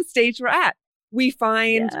 That's the stage we're at. We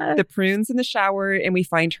find the prunes in the shower and we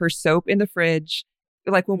find her soap in the fridge.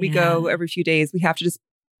 Like when we go every few days, we have to just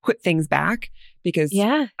put things back because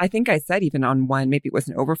I think I said even on one, maybe it was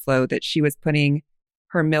an overflow, that she was putting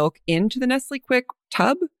her milk into the Nestle Quick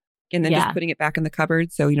tub and then just putting it back in the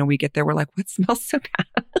cupboard. So, we get there, we're like, what smells so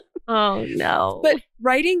bad? Oh, no. But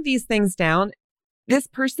writing these things down, this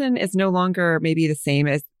person is no longer maybe the same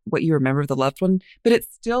as what you remember of the loved one, but it's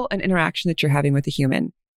still an interaction that you're having with a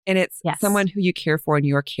human. And it's someone who you care for and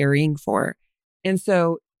you're caring for. And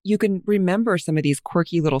so you can remember some of these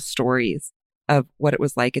quirky little stories of what it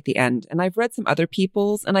was like at the end. And I've read some other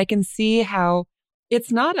people's and I can see how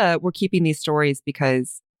it's not we're keeping these stories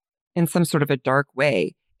because in some sort of a dark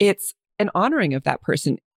way, it's an honoring of that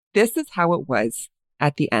person. This is how it was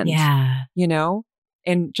at the end. Yeah.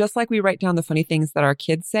 And just like we write down the funny things that our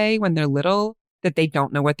kids say when they're little, that they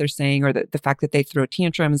don't know what they're saying, or the fact that they throw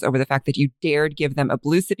tantrums over the fact that you dared give them a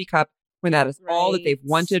blue sippy cup when that is all that they've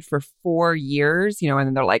wanted for 4 years, and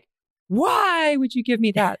then they're like, why would you give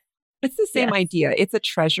me that? It's the same idea. It's a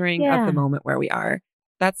treasuring of the moment where we are.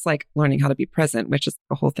 That's like learning how to be present, which is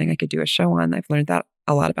a whole thing I could do a show on. I've learned that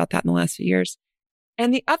a lot about that in the last few years.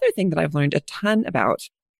 And the other thing that I've learned a ton about,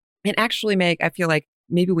 and actually, Meg, I feel like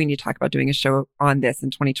maybe we need to talk about doing a show on this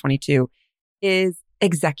in 2022, is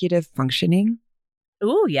executive functioning.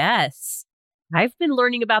 Oh, yes. I've been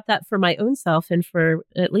learning about that for my own self and for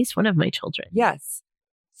at least one of my children. Yes.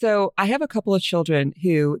 So I have a couple of children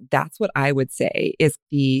who that's what I would say is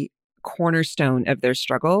the cornerstone of their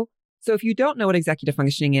struggle. So if you don't know what executive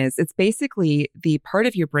functioning is, it's basically the part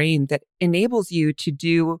of your brain that enables you to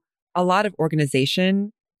do a lot of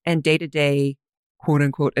organization and day-to-day, quote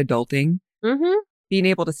unquote, adulting. Being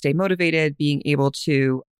able to stay motivated, being able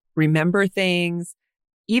to remember things,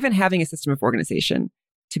 even having a system of organization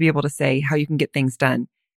to be able to say how you can get things done.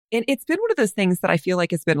 And it's been one of those things that I feel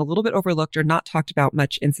like has been a little bit overlooked or not talked about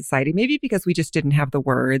much in society, maybe because we just didn't have the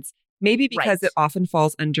words, maybe because it often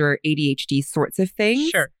falls under ADHD sorts of things.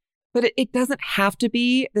 Sure. But it doesn't have to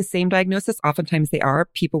be the same diagnosis. Oftentimes they are.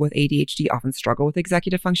 People with ADHD often struggle with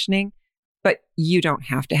executive functioning, but you don't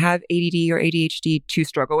have to have ADD or ADHD to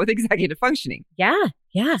struggle with executive functioning. Yeah.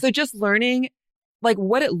 Yeah. So just learning like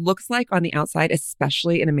what it looks like on the outside,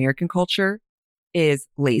 especially in American culture, is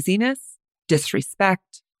laziness,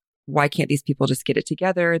 disrespect. Why can't these people just get it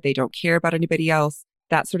together? They don't care about anybody else,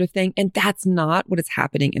 that sort of thing. And that's not what is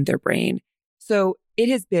happening in their brain. So it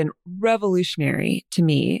has been revolutionary to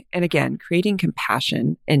me. And again, creating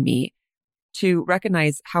compassion in me to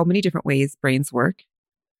recognize how many different ways brains work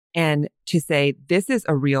and to say, this is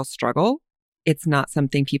a real struggle. It's not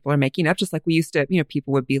something people are making up. Just like we used to,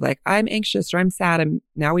 people would be like, I'm anxious or I'm sad. And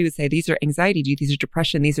now we would say, these are anxiety, these are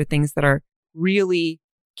depression. These are things that are really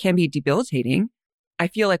can be debilitating. I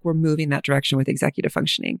feel like we're moving that direction with executive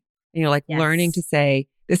functioning. And learning to say,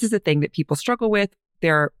 this is a thing that people struggle with.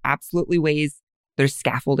 There are absolutely ways, there's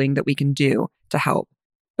scaffolding that we can do to help.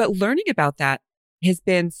 But learning about that has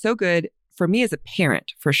been so good for me as a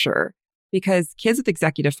parent, for sure, because kids with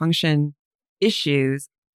executive function, issues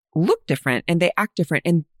look different and they act different,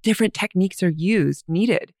 and different techniques are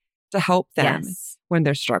needed to help them when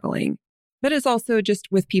they're struggling. But it's also just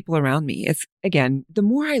with people around me. It's, again, the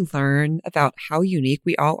more I learn about how unique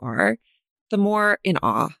we all are, the more in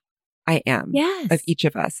awe I am of each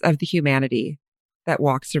of us, of the humanity that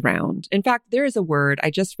walks around. In fact, there is a word, I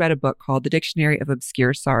just read a book called The Dictionary of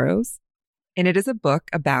Obscure Sorrows, and it is a book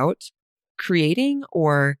about creating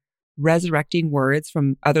or resurrecting words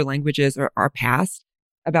from other languages or our past,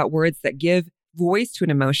 about words that give voice to an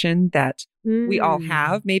emotion that we all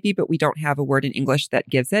have maybe, but we don't have a word in English that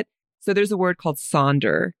gives it. So there's a word called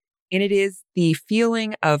sonder, and it is the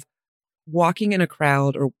feeling of walking in a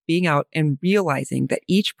crowd or being out and realizing that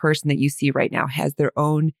each person that you see right now has their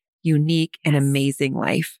own unique and amazing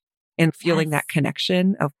life, and feeling that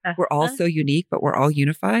connection of we're all so unique, but we're all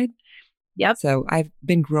unified. Yep. So I've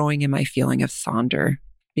been growing in my feeling of sonder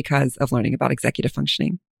because of learning about executive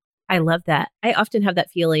functioning. I love that. I often have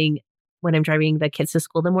that feeling when I'm driving the kids to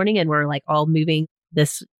school in the morning and we're like all moving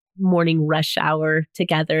this morning rush hour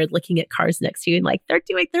together, looking at cars next to you, and like they're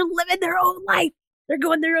living their own life. They're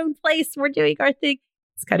going their own place. We're doing our thing.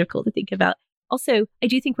 It's kind of cool to think about. Also, I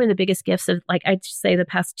do think one of the biggest gifts of, like, I'd say the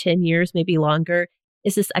past 10 years, maybe longer,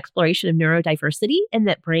 is this exploration of neurodiversity, and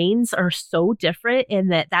that brains are so different, and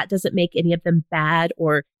that doesn't make any of them bad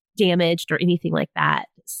or damaged or anything like that.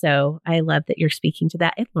 So I love that you're speaking to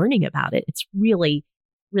that and learning about it. It's really,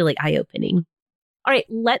 really eye-opening. All right,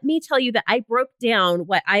 let me tell you that I broke down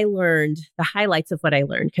what I learned, the highlights of what I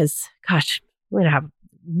learned, because, gosh, we're going to have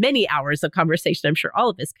many hours of conversation. I'm sure all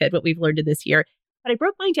of us could, what we've learned in this year. But I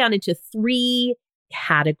broke mine down into 3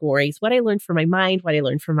 categories: what I learned for my mind, what I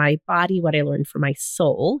learned for my body, what I learned for my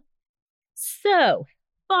soul. So,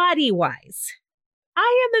 body-wise,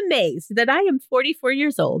 I am amazed that I am 44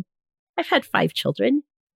 years old. I've had 5 children.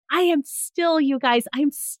 I am still, you guys,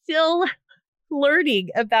 I'm still learning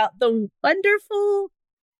about the wonderful,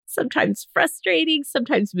 sometimes frustrating,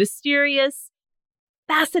 sometimes mysterious,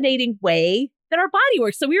 fascinating way that our body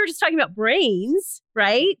works. So we were just talking about brains,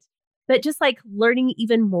 right? But just like learning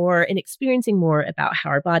even more and experiencing more about how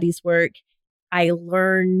our bodies work. I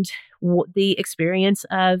learned the experience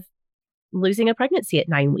of losing a pregnancy at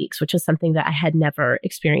 9 weeks, which is something that I had never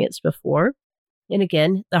experienced before. And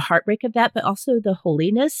again, the heartbreak of that, but also the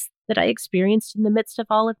holiness that I experienced in the midst of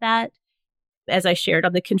all of that. As I shared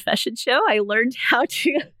on the confession show, I learned how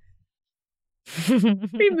to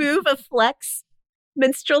remove a flex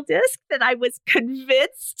menstrual disc that I was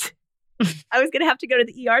convinced I was going to have to go to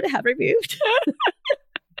the ER to have removed.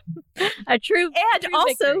 A true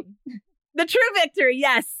also victory. The true victory.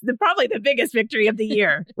 Yes. Probably the biggest victory of the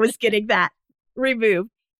year was getting that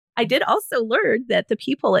removed. I did also learn that the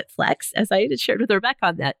people at Flex, as I had shared with Rebecca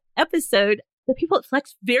on that episode, the people at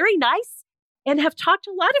Flex, very nice and have talked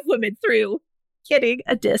a lot of women through getting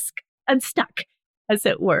a disc unstuck, as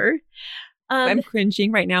it were. I'm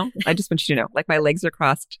cringing right now. I just want you to know, like, my legs are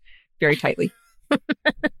crossed very tightly.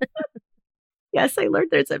 Yes, I learned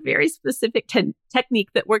there's a very specific technique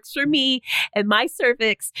that works for me and my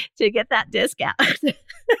cervix to get that disc out.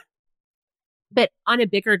 But on a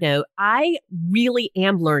bigger note, I really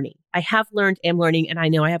am learning. I have learned, am learning, and I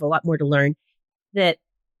know I have a lot more to learn, that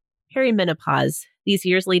perimenopause, these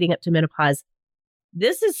years leading up to menopause,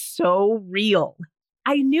 this is so real.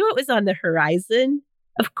 I knew it was on the horizon.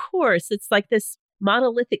 Of course, it's like this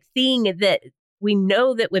monolithic thing that we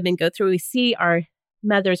know that women go through. We see our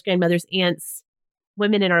mothers, grandmothers, aunts,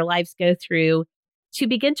 women in our lives go through. To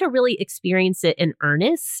begin to really experience it in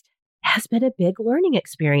earnest has been a big learning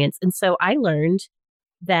experience. And so I learned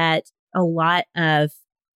that a lot of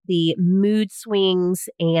the mood swings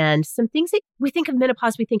and some things that we think of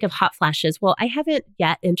menopause, we think of hot flashes. Well, I haven't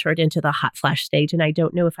yet entered into the hot flash stage, and I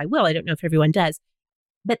don't know if I will. I don't know if everyone does.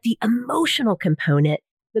 But the emotional component,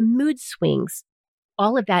 the mood swings,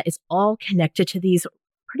 all of that is all connected to these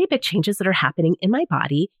pretty big changes that are happening in my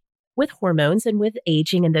body with hormones and with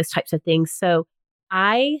aging and those types of things. So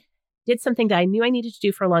I did something that I knew I needed to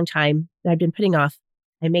do for a long time that I'd been putting off.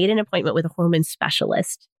 I made an appointment with a hormone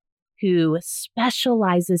specialist who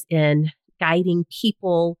specializes in guiding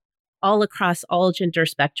people all across all gender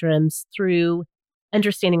spectrums through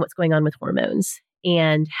understanding what's going on with hormones,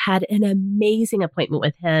 and had an amazing appointment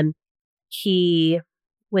with him. He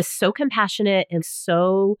was so compassionate and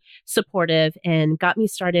so supportive and got me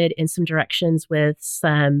started in some directions with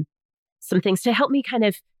some things to help me kind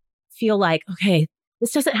of feel like, okay,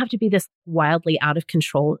 this doesn't have to be this wildly out of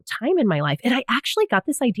control time in my life. And I actually got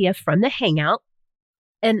this idea from the Hangout.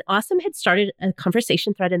 And Awesome had started a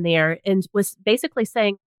conversation thread in there and was basically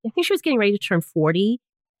saying, I think she was getting ready to turn 40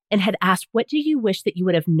 and had asked, what do you wish that you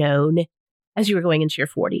would have known as you were going into your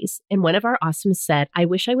 40s. And one of our awesomes said, I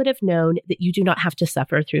wish I would have known that you do not have to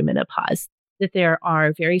suffer through menopause, that there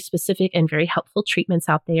are very specific and very helpful treatments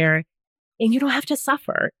out there, and you don't have to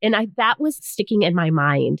suffer. And that was sticking in my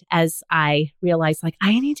mind as I realized, like,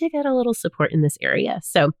 I need to get a little support in this area.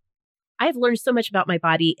 So I've learned so much about my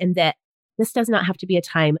body, and that this does not have to be a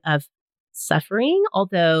time of suffering,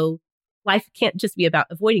 although life can't just be about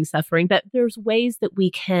avoiding suffering, but there's ways that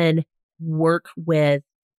we can work with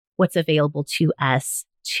what's available to us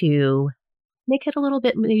to make it a little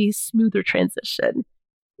bit maybe smoother transition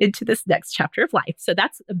into this next chapter of life. So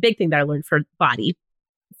that's a big thing that I learned for body.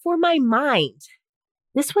 For my mind,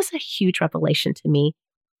 this was a huge revelation to me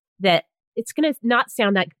that it's going to not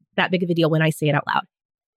sound that big of a deal when I say it out loud.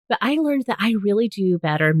 But I learned that I really do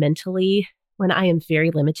better mentally when I am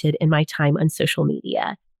very limited in my time on social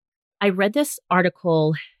media. I read this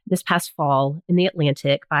article this past fall in The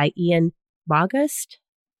Atlantic by Ian Bogost,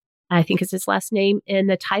 I think is his last name. And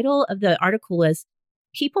the title of the article was,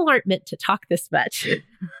 People Aren't Meant to Talk This Much.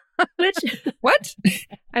 Which, what?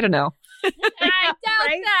 I don't know. I doubt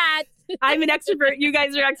that. I'm an extrovert. You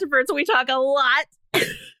guys are extroverts. We talk a lot.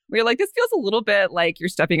 We're like, this feels a little bit like you're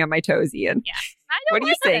stepping on my toes, Ian. Yeah. I don't What are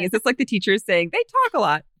you saying? Is this like the teachers saying they talk a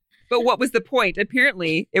lot? But what was the point?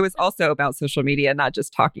 Apparently, it was also about social media, not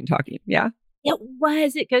just talking. Yeah. It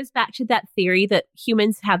was. It goes back to that theory that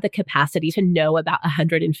humans have the capacity to know about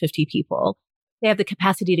 150 people. They have the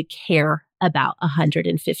capacity to care about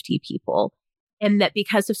 150 people. And that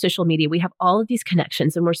because of social media, we have all of these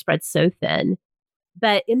connections and we're spread so thin.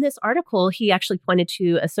 But in this article, he actually pointed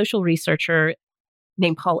to a social researcher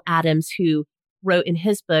named Paul Adams, who wrote in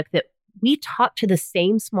his book that we talk to the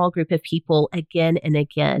same small group of people again and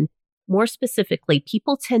again. More specifically,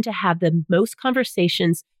 people tend to have the most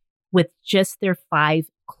conversations with just their 5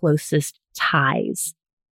 closest ties.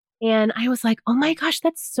 And I was like, oh my gosh,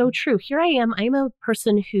 that's so true. Here I am. I'm a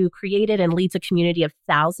person who created and leads a community of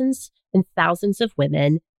thousands and thousands of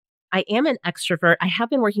women. I am an extrovert. I have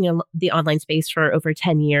been working in the online space for over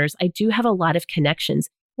 10 years. I do have a lot of connections.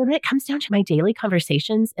 But when it comes down to my daily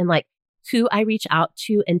conversations and like who I reach out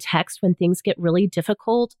to and text when things get really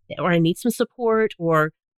difficult or I need some support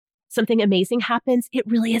or something amazing happens, it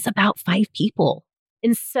really is about 5 people.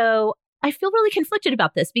 And so I feel really conflicted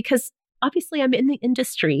about this because obviously I'm in the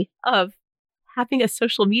industry of having a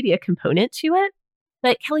social media component to it.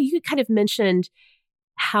 But Kelly, you kind of mentioned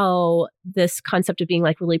how this concept of being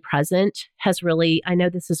like really present has really, I know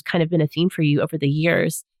this has kind of been a theme for you over the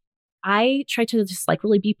years. I try to just like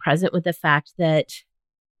really be present with the fact that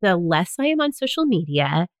the less I am on social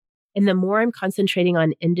media and the more I'm concentrating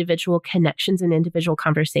on individual connections and individual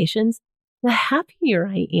conversations, the happier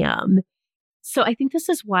I am. So I think this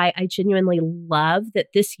is why I genuinely love that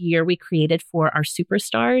this year we created for our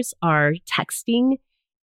superstars, our texting.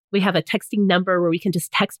 We have a texting number where we can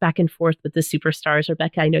just text back and forth with the superstars.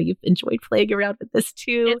 Rebecca, I know you've enjoyed playing around with this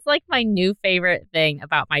too. It's like my new favorite thing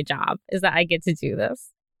about my job is that I get to do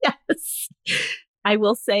this. Yes. I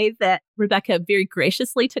will say that Rebecca very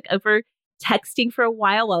graciously took over texting for a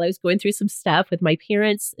while I was going through some stuff with my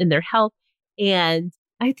parents and their health. And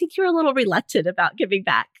I think you're a little reluctant about giving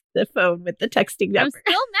back the phone with the texting number.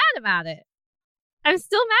 I'm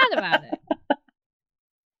still mad about it.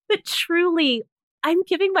 But truly, I'm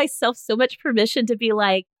giving myself so much permission to be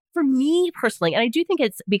like, for me personally, and I do think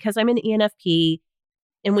it's because I'm an ENFP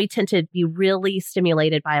and we tend to be really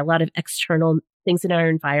stimulated by a lot of external things in our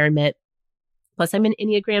environment. Plus, I'm an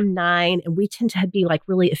Enneagram 9 and we tend to be like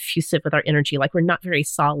really effusive with our energy, like we're not very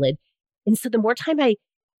solid. And so the more time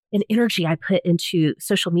and energy I put into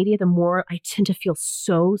social media, the more I tend to feel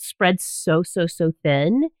so spread so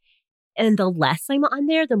thin. And the less I'm on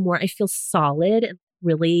there, the more I feel solid and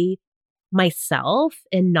really myself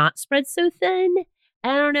and not spread so thin.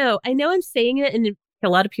 I don't know. I know I'm saying it and a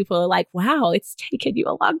lot of people are like, wow, it's taken you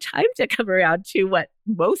a long time to come around to what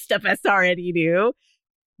most of us already knew.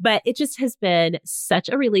 But it just has been such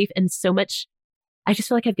a relief and so much, I just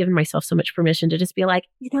feel like I've given myself so much permission to just be like,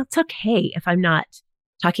 it's okay if I'm not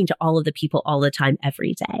talking to all of the people all the time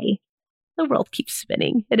every day. The world keeps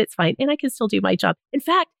spinning and it's fine. And I can still do my job. In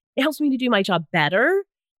fact, it helps me to do my job better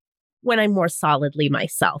when I'm more solidly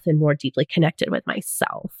myself and more deeply connected with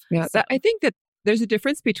myself. Yeah, I think that there's a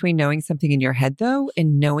difference between knowing something in your head, though,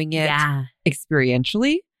 and knowing it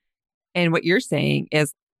experientially. And what you're saying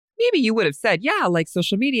is maybe you would have said, yeah, like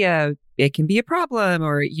social media, it can be a problem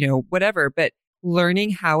or, whatever. But learning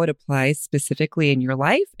how it applies specifically in your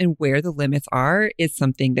life and where the limits are is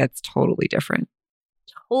something that's totally different.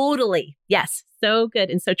 Totally. Yes. So good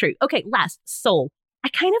and so true. Okay. Last, soul. I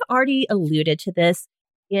kind of already alluded to this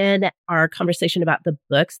in our conversation about the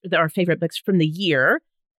books, our favorite books from the year.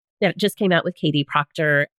 that just came out with Katie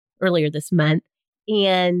Proctor earlier this month.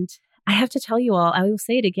 And I have to tell you all, I will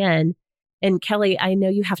say it again. And Kelly, I know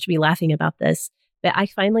you have to be laughing about this, but I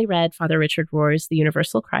finally read Father Richard Rohr's The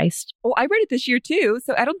Universal Christ. Oh, I read it this year too.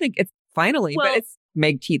 So I don't think it's finally, but it's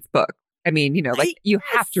Meg Teet's book. I mean, you know, like you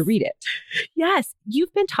have to read it. Yes.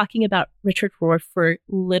 You've been talking about Richard Rohr for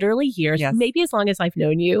literally years, maybe as long as I've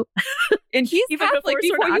known you. And he's even Catholic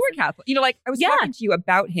before you were Catholic. You know, like I was talking to you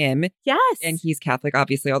about him. Yes. And he's Catholic,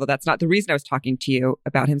 obviously, although that's not the reason I was talking to you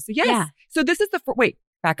about him. So yes. Yeah. So this is wait,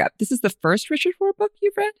 back up. This is the first Richard Rohr book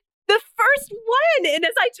you've read? The first one. And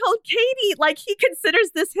as I told Katie, like he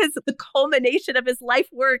considers this the culmination of his life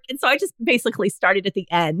work. And so I just basically started at the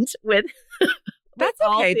end with... That's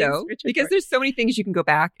okay though, because there's so many things you can go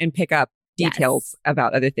back and pick up details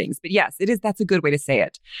about other things. But yes, it is. That's a good way to say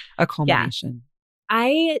it. A culmination. Yeah.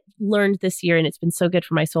 I learned this year, and it's been so good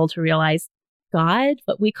for my soul to realize God,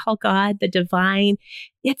 what we call God, the divine,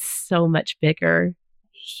 it's so much bigger.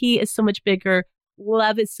 He is so much bigger.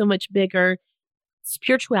 Love is so much bigger.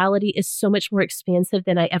 Spirituality is so much more expansive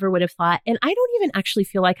than I ever would have thought. And I don't even actually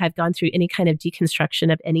feel like I've gone through any kind of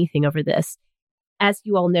deconstruction of anything over this. As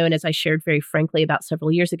you all know, and as I shared very frankly about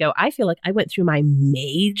several years ago, I feel like I went through my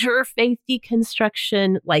major faith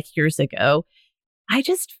deconstruction like years ago. I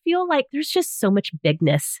just feel like there's just so much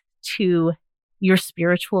bigness to your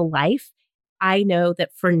spiritual life. I know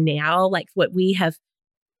that for now, like what we have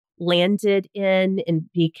landed in and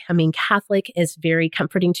becoming Catholic is very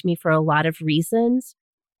comforting to me for a lot of reasons.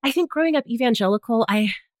 I think growing up evangelical,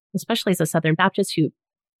 especially as a Southern Baptist, who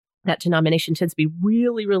that denomination tends to be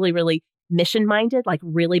really, really, really mission-minded, like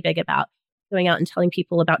really big about going out and telling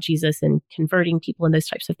people about Jesus and converting people and those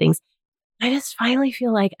types of things. I just finally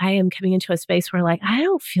feel like I am coming into a space where like, I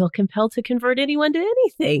don't feel compelled to convert anyone to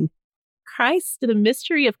anything. Christ, the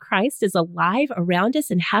mystery of Christ is alive around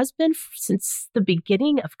us and has been since the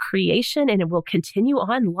beginning of creation, and it will continue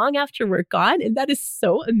on long after we're gone. And that is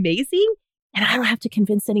so amazing. And I don't have to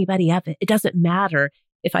convince anybody of it. It doesn't matter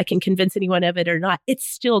if I can convince anyone of it or not. It's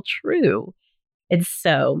still true. And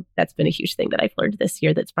so that's been a huge thing that I've learned this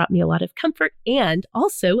year that's brought me a lot of comfort and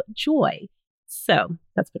also joy. So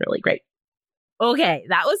that's been really great. Okay,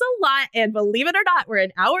 that was a lot. And believe it or not, we're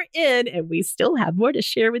an hour in and we still have more to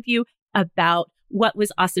share with you about what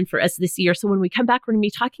was awesome for us this year. So when we come back, we're going to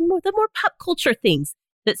be talking more the more pop culture things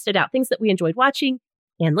that stood out, things that we enjoyed watching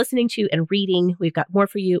and listening to and reading. We've got more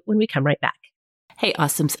for you when we come right back. Hey,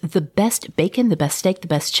 Awesomes, the best bacon, the best steak, the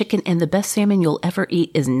best chicken, and the best salmon you'll ever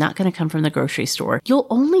eat is not going to come from the grocery store. You'll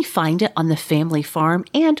only find it on the family farm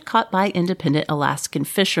and caught by independent Alaskan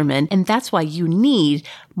fishermen, and that's why you need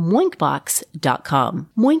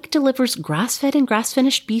Moinkbox.com. Moink delivers grass-fed and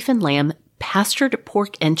grass-finished beef and lamb, pastured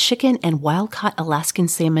pork and chicken, and wild-caught Alaskan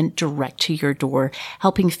salmon direct to your door,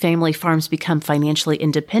 helping family farms become financially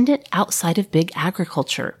independent outside of big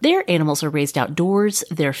agriculture. Their animals are raised outdoors,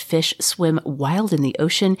 their fish swim wild in the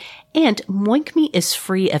ocean, and Moink meat is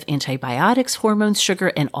free of antibiotics, hormones,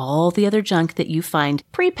 sugar, and all the other junk that you find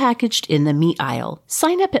prepackaged in the meat aisle.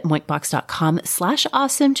 Sign up at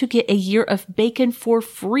moinkbox.com/awesome to get a year of bacon for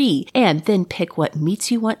free, and then pick what meats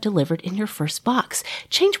you want delivered in your first box.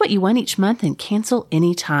 Change what you want each month and cancel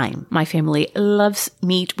anytime. My family loves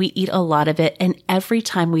meat. We eat a lot of it. And every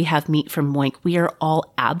time we have meat from Moink, we are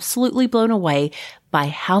all absolutely blown away by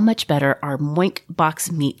how much better our Moink box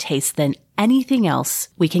meat tastes than anything else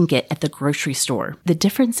we can get at the grocery store. The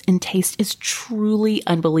difference in taste is truly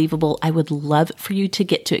unbelievable. I would love for you to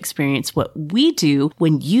get to experience what we do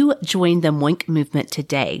when you join the Moink movement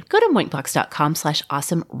today. Go to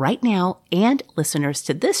moinkbox.com/awesome right now, and listeners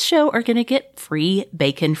to this show are going to get free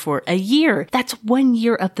bacon for a year. That's 1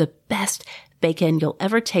 year of the best bacon you'll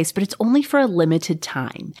ever taste, but it's only for a limited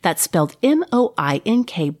time. That's spelled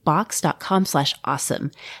MOINK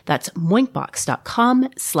box.com/awesome. That's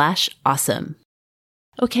moinkbox.com/awesome.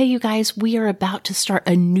 Okay, you guys, we are about to start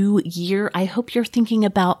a new year. I hope you're thinking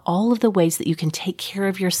about all of the ways that you can take care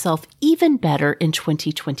of yourself even better in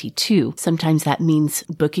 2022. Sometimes that means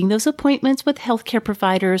booking those appointments with healthcare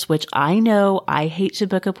providers, which I know I hate to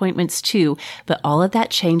book appointments too, but all of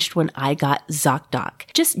that changed when I got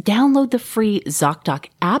ZocDoc. Just download the free ZocDoc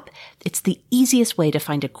app. It's the easiest way to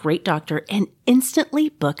find a great doctor and instantly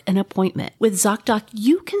book an appointment. With ZocDoc,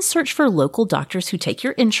 you can search for local doctors who take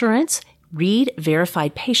your insurance, read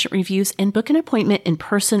verified patient reviews, and book an appointment in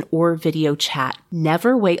person or video chat.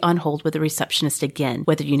 Never wait on hold with a receptionist again.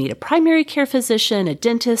 Whether you need a primary care physician, a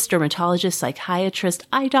dentist, dermatologist, psychiatrist,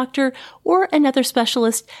 eye doctor, or another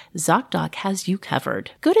specialist, ZocDoc has you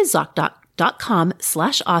covered. Go to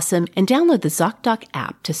ZocDoc.com/awesome and download the ZocDoc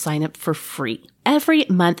app to sign up for free. Every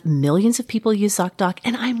month, millions of people use ZocDoc,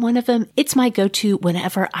 and I'm one of them. It's my go-to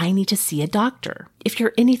whenever I need to see a doctor. If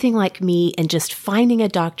you're anything like me and just finding a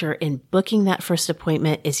doctor and booking that first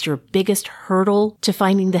appointment is your biggest hurdle to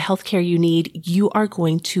finding the healthcare you need, you are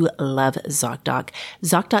going to love ZocDoc.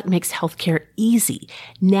 ZocDoc makes healthcare easy.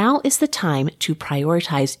 Now is the time to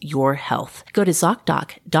prioritize your health. Go to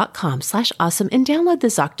ZocDoc.com/awesome and download the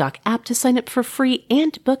ZocDoc app to sign up for free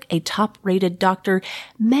and book a top-rated doctor.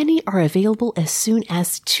 Many are available as soon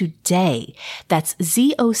as today. That's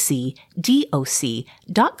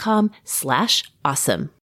ZocDoc.com/awesome.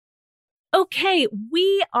 Okay,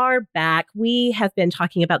 we are back. We have been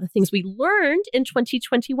talking about the things we learned in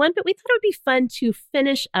 2021, but we thought it would be fun to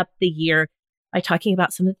finish up the year by talking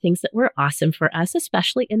about some of the things that were awesome for us,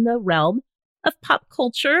 especially in the realm of pop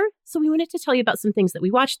culture. So we wanted to tell you about some things that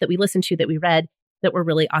we watched, that we listened to, that we read, that were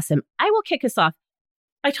really awesome. I will kick us off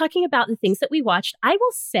by talking about the things that we watched. I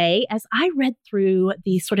will say, as I read through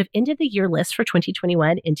the sort of end of the year list for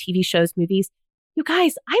 2021 in TV shows, movies, you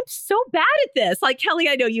guys, I'm so bad at this. Like, Kelly,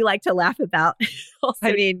 I know you like to laugh about.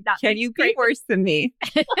 I mean, can you be worse than me?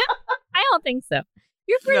 I don't think so.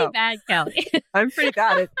 You're pretty bad, Kelly. I'm pretty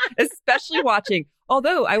bad at especially watching.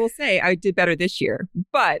 Although I will say I did better this year.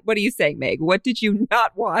 But what are you saying, Meg? What did you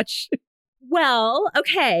not watch? Well,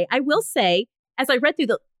 okay. I will say, as I read through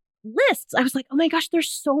the lists, I was like, oh my gosh,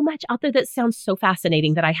 there's so much out there that sounds so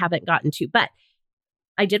fascinating that I haven't gotten to. But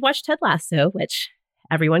I did watch Ted Lasso, which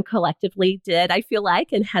everyone collectively did, I feel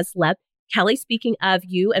like, and has loved. Kelly, speaking of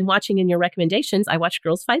you and watching in your recommendations, I watched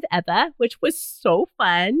Girls 5 Eva, which was so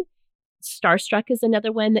fun. Starstruck is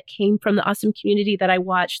another one that came from the awesome community that I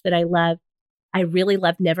watched that I love. I really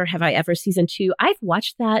loved Never Have I Ever season 2. I've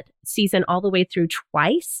watched that season all the way through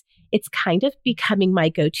twice. It's kind of becoming my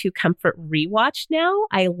go-to comfort rewatch now.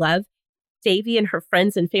 I love Davy and her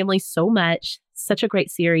friends and family so much. Such a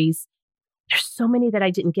great series. There's so many that I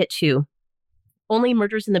didn't get to. Only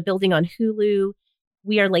Murders in the Building on Hulu.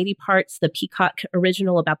 We Are Lady Parts, the Peacock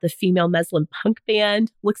original about the female Muslim punk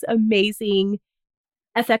band. Looks amazing.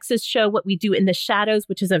 FX's show, What We Do in the Shadows,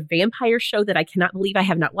 which is a vampire show that I cannot believe I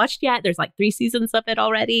have not watched yet. There's like 3 seasons of it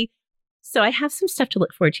already. So I have some stuff to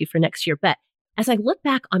look forward to for next year. But as I look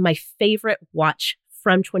back on my favorite watch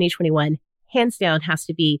from 2021, hands down has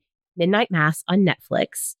to be Midnight Mass on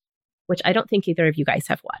Netflix, which I don't think either of you guys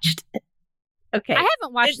have watched. Okay. I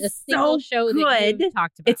haven't watched a single show that you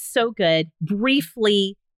talked about. It's so good.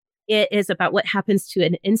 Briefly, it is about what happens to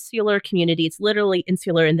an insular community. It's literally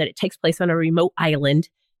insular in that it takes place on a remote island.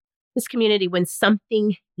 This community, when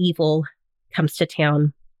something evil comes to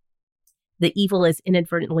town, the evil is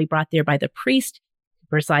inadvertently brought there by the priest who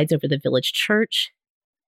presides over the village church.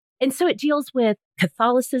 And so it deals with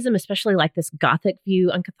Catholicism, especially like this Gothic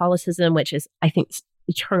view on Catholicism, which is, I think,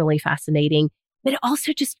 eternally fascinating. But it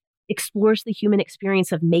also just explores the human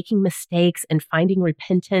experience of making mistakes and finding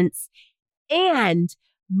repentance. And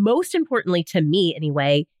most importantly to me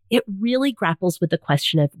anyway, it really grapples with the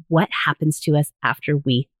question of what happens to us after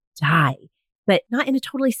we die, but not in a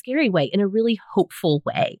totally scary way, in a really hopeful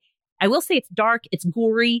way. I will say it's dark, it's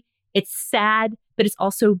gory, it's sad, but it's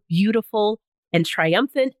also beautiful and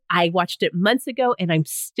triumphant. I watched it months ago and I'm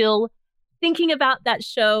still thinking about that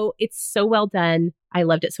show. It's so well done. I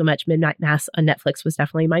loved it so much. Midnight Mass on Netflix was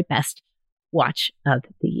definitely my best watch of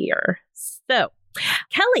the year. So,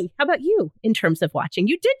 Kelly, how about you in terms of watching?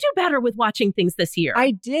 You did do better with watching things this year.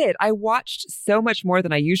 I did. I watched so much more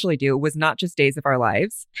than I usually do. It was not just Days of Our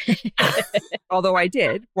Lives. Although I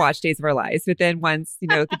did watch Days of Our Lives. But then once,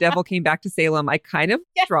 The Devil Came Back to Salem, I kind of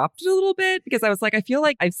dropped it a little bit because I was like, I feel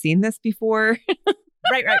like I've seen this before.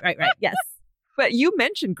 Right. Yes. But you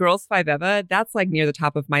mentioned Girls 5 Eva. That's like near the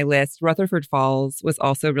top of my list. Rutherford Falls was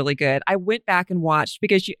also really good. I went back and watched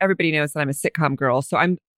because everybody knows that I'm a sitcom girl. So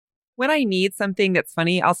when I need something that's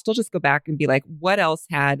funny, I'll still just go back and be like, what else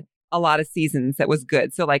had a lot of seasons that was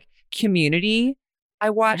good? So like Community,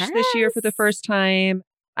 I watched this year for the first time.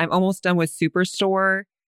 I'm almost done with Superstore,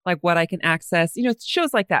 like what I can access,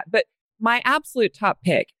 shows like that. But my absolute top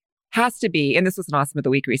pick has to be, and this was an awesome of the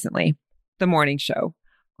week recently, The Morning Show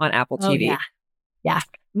on Apple TV. Yeah.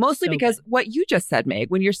 Mostly so because what you just said,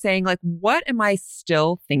 Meg, when you're saying like, what am I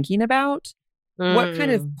still thinking about? What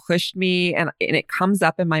kind of pushed me and it comes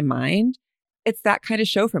up in my mind? It's that kind of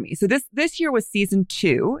show for me. So this year was season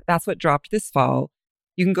 2. That's what dropped this fall.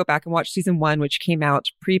 You can go back and watch season 1, which came out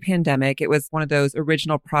pre-pandemic. It was one of those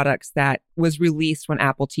original products that was released when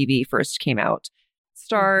Apple TV first came out.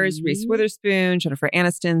 Stars, Reese Witherspoon, Jennifer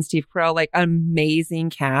Aniston, Steve Carell, like amazing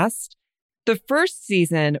cast. The first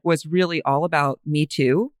season was really all about Me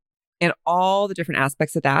Too and all the different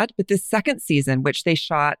aspects of that. But the second season, which they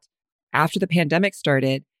shot after the pandemic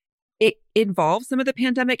started, it involves some of the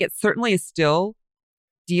pandemic. It certainly is still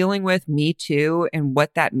dealing with Me Too and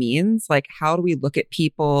what that means. Like, how do we look at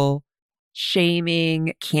people,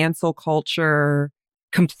 shaming, cancel culture,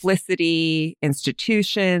 complicity,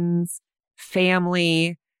 institutions,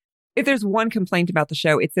 family. If there's one complaint about the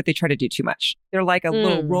show, it's that they try to do too much. They're like a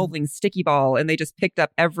little rolling sticky ball and they just picked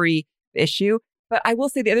up every issue. But I will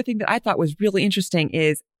say the other thing that I thought was really interesting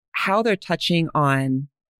is how they're touching on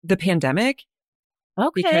the pandemic. Okay.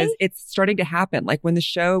 Because it's starting to happen. Like when the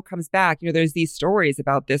show comes back, there's these stories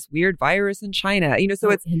about this weird virus in China, so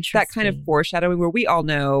it's that kind of foreshadowing where we all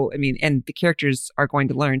know, and the characters are going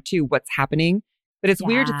to learn too what's happening. But it's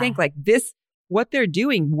weird to think like this, what they're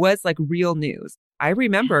doing was like real news. I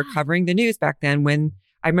remember covering the news back then when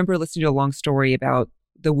I remember listening to a long story about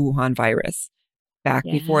the Wuhan virus back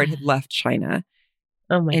before it had left China.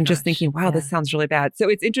 Oh my And gosh. just thinking, wow, this sounds really bad. So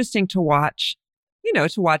it's interesting to watch,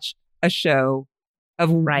 a show of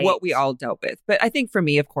what we all dealt with. But I think for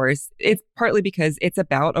me, of course, it's partly because it's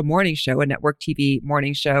about a morning show, a network TV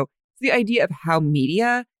morning show. It's the idea of how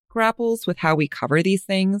media grapples with how we cover these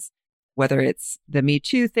things, whether it's the Me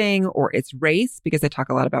Too thing or it's race, because I talk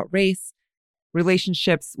a lot about race,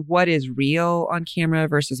 relationships, what is real on camera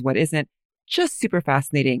versus what isn't. Just super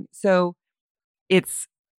fascinating. So it's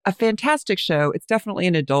a fantastic show. It's definitely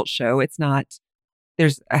an adult show. It's not,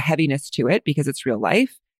 there's a heaviness to it because it's real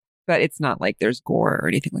life. But it's not like there's gore or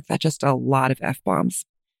anything like that. Just a lot of F-bombs,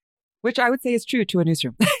 which I would say is true to a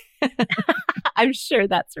newsroom. I'm sure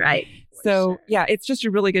that's right. So yeah, it's just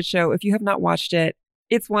a really good show. If you have not watched it,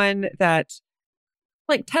 it's one that,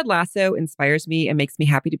 like Ted Lasso, inspires me and makes me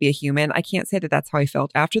happy to be a human. I can't say that that's how I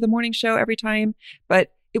felt after the morning show every time,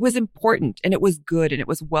 but it was important and it was good and it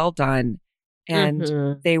was well done.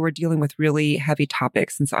 And they were dealing with really heavy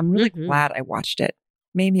topics. And so I'm really glad I watched it.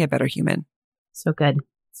 Made me a better human. So good.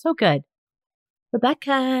 So good.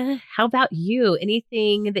 Rebecca, how about you?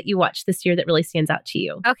 Anything that you watched this year that really stands out to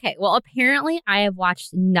you? Okay. Well, apparently I have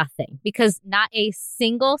watched nothing because not a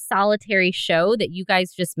single solitary show that you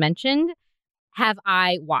guys just mentioned have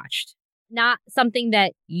I watched. Not something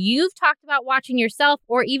that you've talked about watching yourself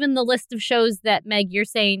or even the list of shows that, Meg, you're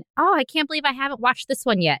saying, oh, I can't believe I haven't watched this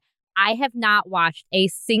one yet. I have not watched a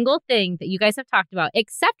single thing that you guys have talked about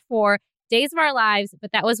except for Days of Our Lives,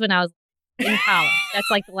 but that was when I was in college. That's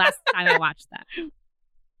like the last time I watched that.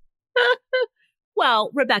 Well,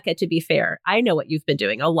 Rebecca, to be fair, I know what you've been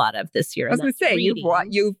doing a lot of this year. I was going to say,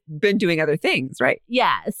 you've been doing other things, right?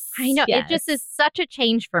 Yes. I know. Yes. It just is such a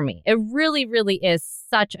change for me. It really, really is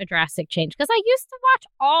such a drastic change because I used to watch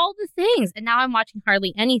all the things and now I'm watching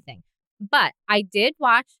hardly anything. But I did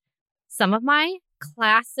watch some of my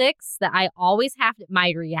classics that I always have to,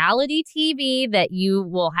 my reality TV that you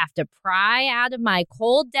will have to pry out of my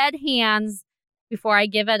cold, dead hands before I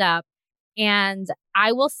give it up. And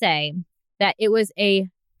I will say that it was a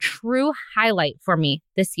true highlight for me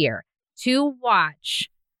this year to watch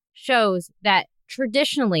shows that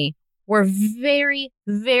traditionally were very,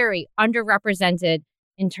 very underrepresented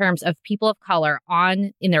in terms of people of color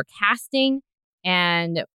in their casting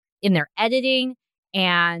and in their editing.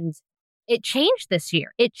 And it changed this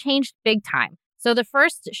year. It changed big time. So the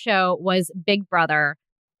first show was Big Brother.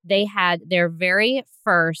 They had their very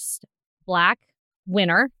first Black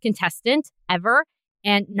contestant ever.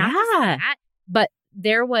 And not just that, but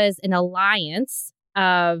there was an alliance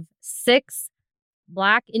of 6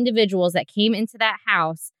 Black individuals that came into that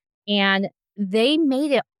house and they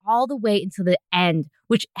made it all the way into the end,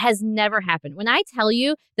 which has never happened. When I tell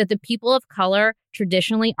you that the people of color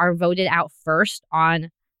traditionally are voted out first on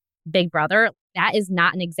Big Brother, that is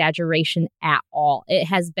not an exaggeration at all. It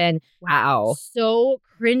has been so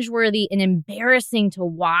cringeworthy and embarrassing to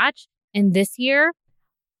watch. And this year,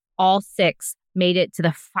 all 6 made it to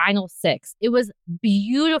the final 6. It was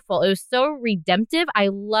beautiful. It was so redemptive. I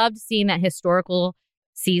loved seeing that historical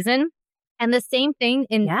season. And the same thing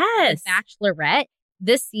in The Bachelorette.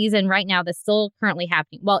 This season right now that's still currently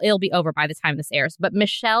happening. Well, it'll be over by the time this airs. But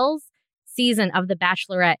Michelle's season of The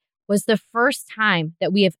Bachelorette was the first time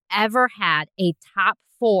that we have ever had a top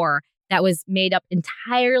 4 that was made up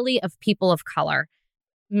entirely of people of color.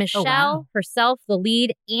 Michelle herself, the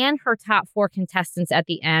lead, and her top 4 contestants at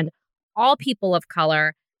the end, all people of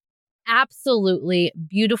color. Absolutely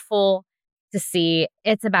beautiful to see.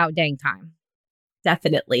 It's about dang time.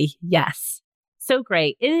 Definitely. Yes. So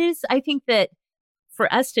great. It is, I think that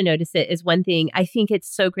for us to notice it is one thing. I think it's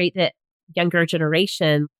so great that younger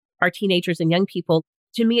generation, our teenagers and young people,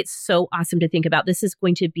 to me, it's so awesome to think about. This is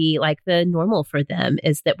going to be like the normal for them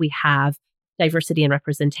is that we have diversity and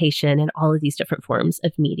representation in all of these different forms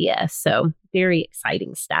of media. So very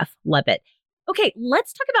exciting stuff. Love it. Okay,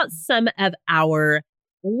 let's talk about some of our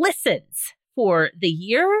listens for the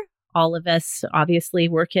year. All of us obviously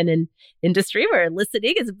work in an industry where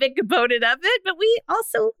listening is a big component of it, but we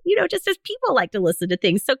also, just as people like to listen to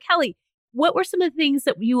things. So Kelly, what were some of the things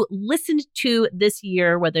that you listened to this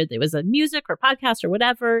year, whether it was a music or podcast or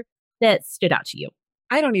whatever, that stood out to you?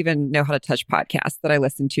 I don't even know how to touch podcasts that I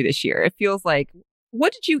listened to this year. It feels like,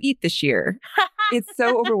 what did you eat this year? It's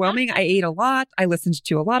so overwhelming. I ate a lot. I listened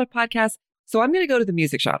to a lot of podcasts. So I'm going to go to the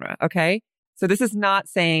music genre. Okay. So this is not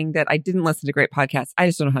saying that I didn't listen to great podcasts. I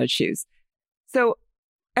just don't know how to choose. So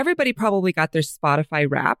everybody probably got their Spotify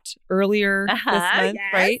Wrapped earlier this month,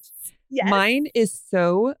 right? Yes. Mine is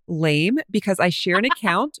so lame because I share an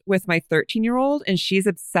account with my 13-year-old and she's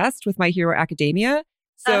obsessed with My Hero Academia.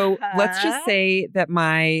 So let's just say that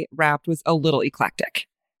my Wrapped was a little eclectic.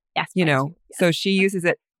 Yes. Yes. So she uses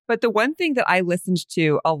it. But the one thing that I listened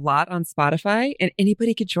to a lot on Spotify, and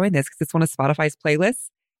anybody could join this because it's one of Spotify's playlists,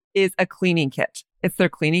 is a cleaning kit. It's their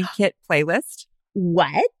cleaning kit playlist.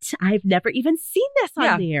 What? I've never even seen this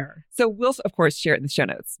on there. So we'll, of course, share it in the show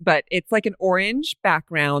notes. But it's like an orange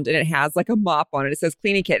background and it has like a mop on it. It says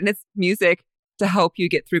cleaning kit and it's music to help you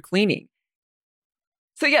get through cleaning.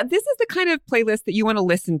 So yeah, this is the kind of playlist that you want to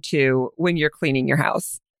listen to when you're cleaning your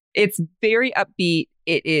house. It's very upbeat.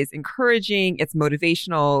 It is encouraging. It's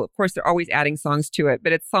motivational. Of course, they're always adding songs to it,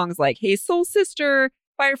 but it's songs like Hey Soul Sister,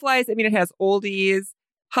 Fireflies. I mean, it has oldies,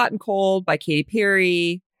 Hot and Cold by Katy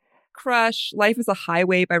Perry, Crush, Life is a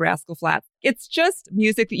Highway by Rascal Flatts. It's just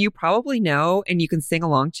music that you probably know and you can sing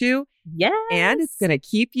along to. Yes. And it's going to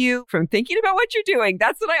keep you from thinking about what you're doing.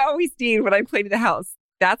 That's what I always need when I'm cleaning the house.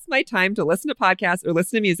 That's my time to listen to podcasts or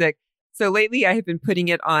listen to music. So lately I have been putting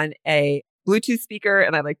it on a Bluetooth speaker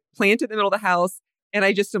and I like play it in the middle of the house. And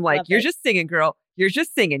I just am like, you're just singing, girl. You're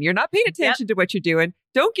just singing. You're not paying attention to what you're doing.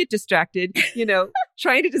 Don't get distracted,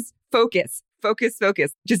 trying to just focus.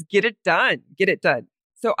 Just get it done.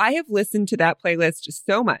 So I have listened to that playlist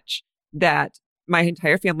so much that my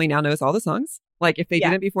entire family now knows all the songs. Like if they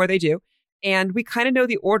didn't before, they do. And we kind of know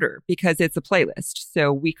the order because it's a playlist.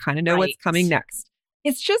 So we kind of know what's coming next.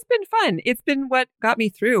 It's just been fun. It's been what got me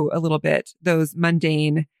through a little bit, those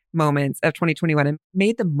mundane moments of 2021 and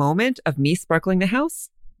made the moment of me sparkling the house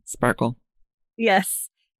sparkle. Yes.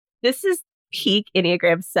 This is peak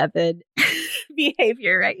Enneagram 7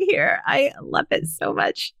 behavior right here. I love it so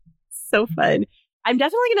much. So fun. I'm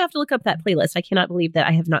definitely going to have to look up that playlist. I cannot believe that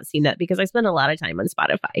I have not seen that because I spend a lot of time on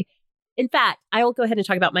Spotify. In fact, I will go ahead and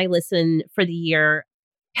talk about my listen for the year.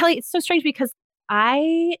 Kelly, it's so strange because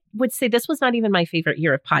I would say this was not even my favorite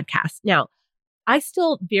year of podcasts. Now, I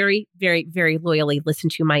still very, very, very loyally listen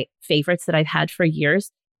to my favorites that I've had for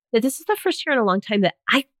years. But this is the first year in a long time that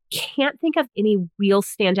I can't think of any real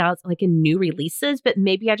standouts like in new releases, but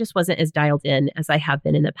maybe I just wasn't as dialed in as I have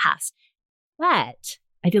been in the past. But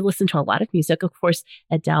I did listen to a lot of music. Of course,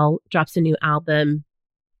 Adele drops a new album.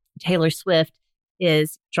 Taylor Swift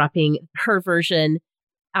is dropping her version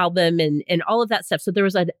album and all of that stuff. So there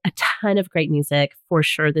was a ton of great music for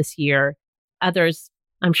sure this year. Others,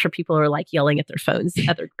 I'm sure people are like yelling at their phones,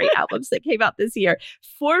 other great albums that came out this year.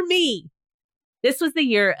 For me, this was the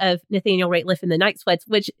year of Nathaniel Rateliff and the Night Sweats,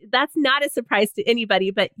 which that's not a surprise to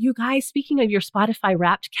anybody. But you guys, speaking of your Spotify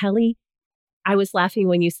Wrapped, Kelly, I was laughing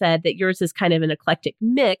when you said that yours is kind of an eclectic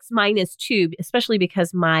mix. Mine is too, especially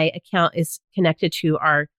because my account is connected to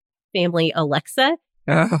our family Alexa.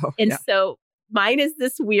 So mine is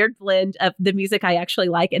this weird blend of the music I actually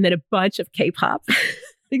like and then a bunch of K-pop.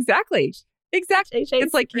 Exactly.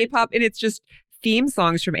 It's like K-pop and it's just theme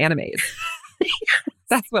songs from animes.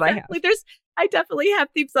 That's what I have. I definitely have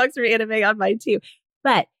theme songs from anime on mine too.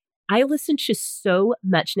 But I listened to so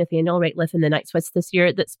much Nathaniel Rateliff and the Night Sweats this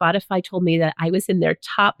year that Spotify told me that I was in their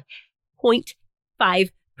top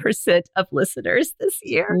 0.5% of listeners this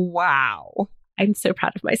year. Wow. I'm so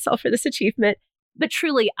proud of myself for this achievement. But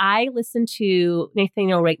truly, I listened to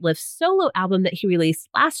Nathaniel Rateliff's solo album that he released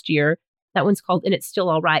last year. That one's called And It's Still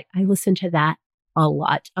All Right. I listened to that a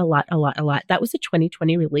lot. That was a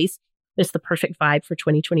 2020 release. It's the perfect vibe for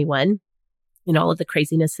 2021 and all of the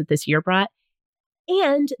craziness that this year brought.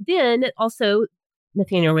 And then also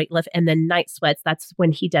Nathaniel Rateliff and the Night Sweats. That's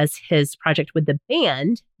when he does his project with the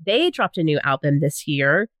band. They dropped a new album this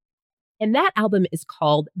year. And that album is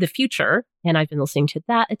called The Future. And I've been listening to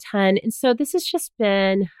that a ton. And so this has just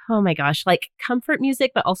been, oh my gosh, like comfort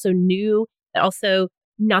music, but also new, but also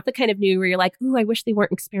not the kind of new where you're like, ooh, I wish they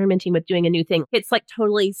weren't experimenting with doing a new thing. It's like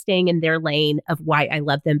totally staying in their lane of why I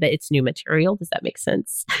love them, but it's new material. Does that make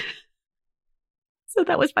sense? So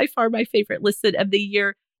that was by far my favorite listen of the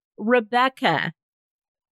year. Rebecca,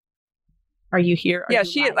 Are you here? Are Yeah, you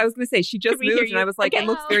she is. live? I was going to say, she just Can we hear moved and I you? was like, Okay. it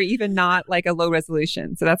looks very even not like a low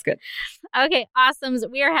resolution. So that's good. Okay, awesomes.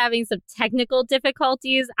 We are having some technical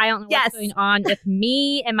difficulties. I don't know Yes. what's going on with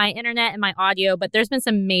me and my internet and my audio, but there's been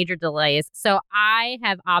some major delays. So I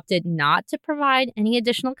have opted not to provide any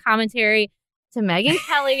additional commentary to Megyn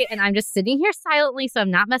Kelly, and I'm just sitting here silently, so I'm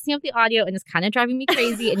not messing up the audio, and it's kind of driving me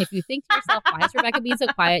crazy. And if you think to yourself, why is Rebecca being so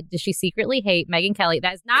quiet? Does she secretly hate Megyn Kelly?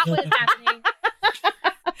 That is not what is happening.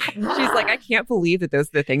 She's like, I can't believe that those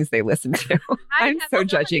are the things they listen to. I'm have so many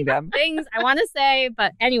judging them. Things I want to say,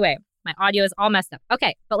 but anyway, my audio is all messed up.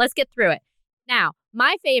 Okay, but let's get through it. Now,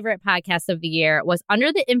 my favorite podcast of the year was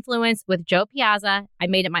Under the Influence with Joe Piazza. I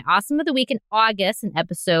made it my Awesome of the Week in August in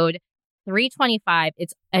episode 325.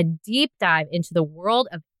 It's a deep dive into the world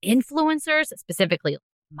of influencers, specifically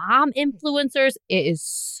mom influencers. It is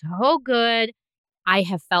so good. I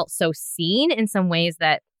have felt so seen in some ways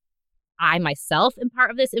that I myself am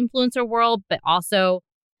part of this influencer world, but also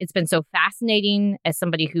it's been so fascinating as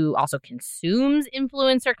somebody who also consumes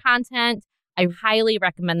influencer content. I highly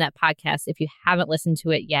recommend that podcast if you haven't listened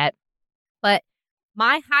to it yet. But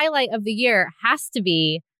my highlight of the year has to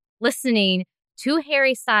be listening to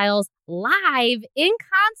Harry Styles live in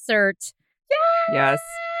concert Yes.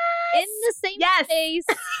 in the same Yes. space,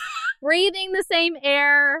 breathing the same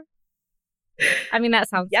air. I mean, that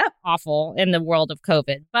sounds Yep. awful in the world of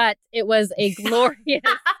COVID, but it was a glorious.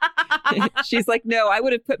 She's like, no, I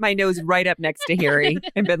would have put my nose right up next to Harry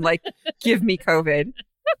and been like, give me COVID.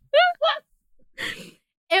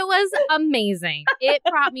 It was amazing. It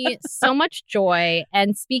brought me so much joy.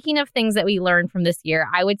 And speaking of things that we learned from this year,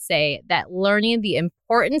 I would say that learning the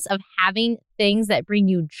importance of having things that bring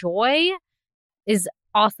you joy is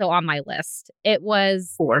also on my list. It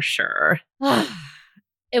was For sure.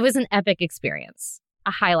 it was an epic experience.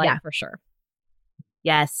 A highlight Yeah. for sure.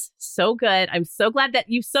 Yes, so good. I'm so glad that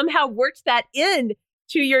you somehow worked that in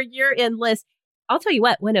to your year-end list. I'll tell you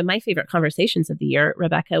what, one of my favorite conversations of the year,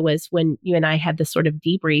 Rebecca, was when you and I had this sort of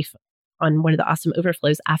debrief on one of the awesome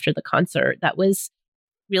overflows after the concert. That was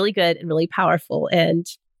really good and really powerful, and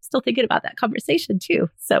still thinking about that conversation too.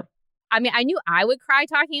 So I mean, I knew I would cry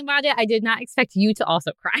talking about it. I did not expect you to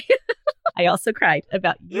also cry. I also cried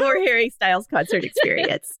about your Harry Styles concert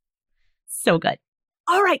experience. So good.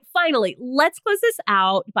 All right, finally, let's close this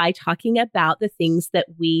out by talking about the things that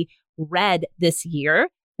we read this year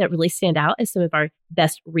that really stand out as some of our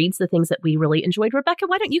best reads, the things that we really enjoyed. Rebecca,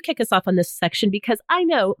 why don't you kick us off on this section? Because I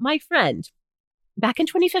know, my friend, back in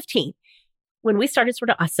 2015, when we started Sort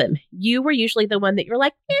of Awesome, you were usually the one that you're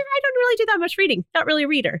like, I don't really do that much reading. Not really a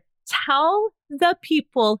reader. Tell the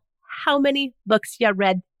people how many books you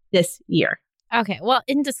read this year. Okay. Well,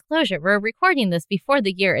 in disclosure, we're recording this before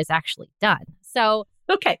the year is actually done. So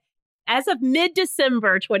Okay. As of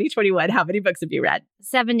mid-December 2021, how many books have you read?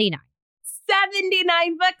 79.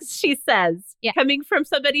 79 books, she says. Yeah. Coming from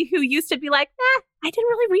somebody who used to be like, I didn't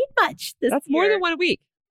really read much this That's more year. than 1 week.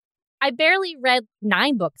 I barely read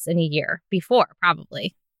 9 books in a year before,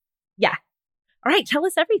 probably. All right, tell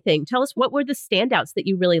us everything. Tell us what were the standouts that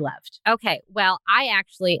you really loved. Okay. Well, I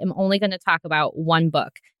actually am only going to talk about one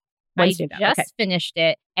book. One I standout, just okay. finished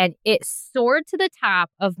it, and it soared to the top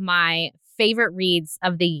of my favorite reads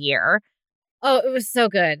of the year. Oh, it was so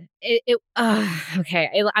good.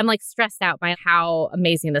 Okay. I'm like stressed out by how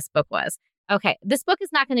amazing this book was. Okay. This book is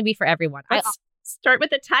not going to be for everyone. Let's start with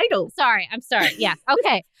the titles. I'm sorry. Yes.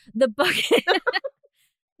 Okay. The book,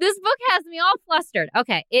 this book has me all flustered.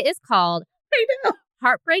 Okay. It is called I know.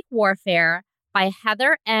 Heartbreak Warfare by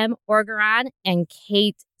Heather M. Orgeron and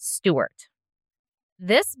Kate Stewart.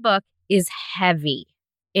 This book is heavy.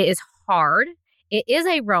 It is hard. It is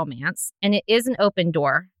a romance, and it is an open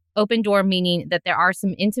door. Open door meaning that there are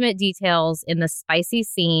some intimate details in the spicy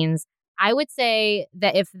scenes. I would say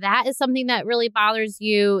that if that is something that really bothers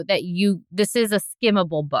you, this is a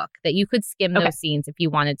skimmable book, that you could skim Okay. those scenes if you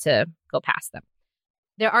wanted to go past them.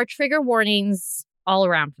 There are trigger warnings all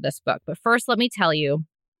around for this book. But first, let me tell you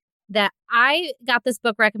that I got this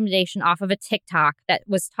book recommendation off of a TikTok that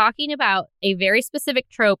was talking about a very specific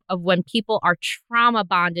trope of when people are trauma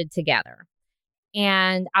bonded together.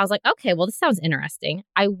 And I was like, okay, well, this sounds interesting.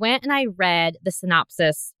 I went and I read the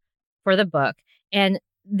synopsis for the book. And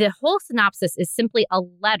the whole synopsis is simply a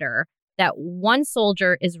letter that one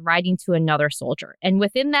soldier is writing to another soldier. And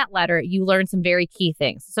within that letter, you learn some very key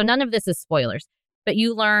things. So none of this is spoilers, but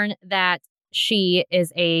you learn that she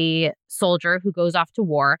is a soldier who goes off to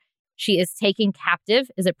war. She is taken captive,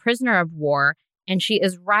 is a prisoner of war, and she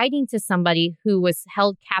is writing to somebody who was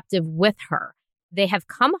held captive with her. They have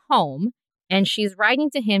come home, and she's writing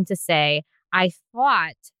to him to say, I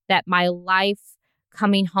thought that my life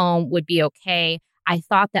coming home would be okay. I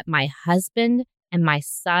thought that my husband and my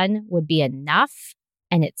son would be enough,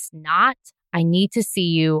 and it's not. I need to see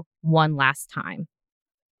you one last time.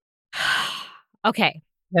 Okay.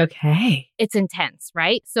 It's intense,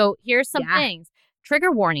 right? So here's some things.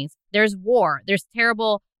 Trigger warnings. There's war. There's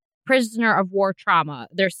terrible prisoner of war trauma.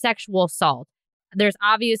 There's sexual assault. There's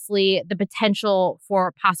obviously the potential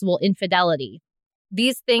for possible infidelity.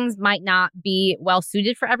 These things might not be well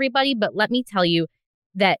suited for everybody, but let me tell you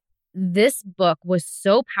that this book was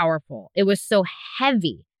so powerful. It was so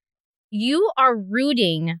heavy. You are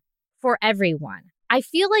rooting for everyone. I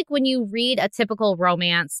feel like when you read a typical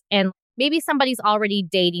romance and maybe somebody's already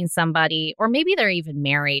dating somebody, or maybe they're even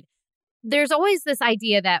married, there's always this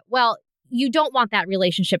idea that, well, you don't want that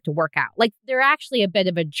relationship to work out. Like they're actually a bit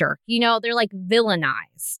of a jerk. You know, they're like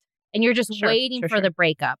villainized and you're just waiting for the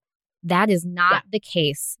breakup. That is not the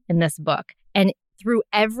case in this book. And through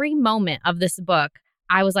every moment of this book,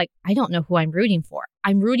 I was like, I don't know who I'm rooting for.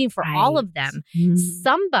 I'm rooting for all of them.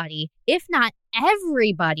 Somebody, if not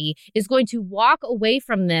everybody, is going to walk away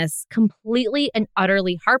from this completely and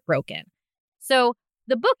utterly heartbroken. So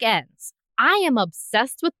the book ends. I am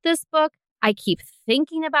obsessed with this book. I keep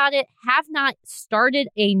thinking about it. Have not started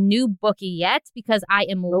a new book yet because I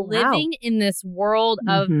am living in this world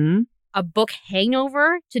of a book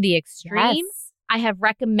hangover to the extreme. Yes. I have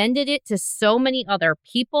recommended it to so many other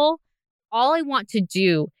people. All I want to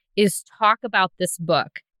do is talk about this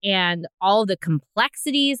book and all the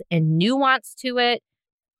complexities and nuance to it.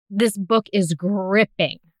 This book is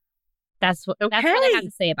gripping. That's what I have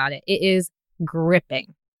to say about it. It is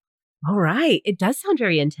gripping. All right. It does sound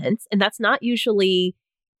very intense. And that's not usually,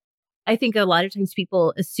 I think a lot of times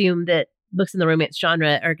people assume that books in the romance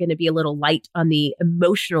genre are going to be a little light on the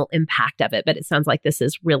emotional impact of it. But it sounds like this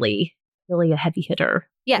is really, really a heavy hitter.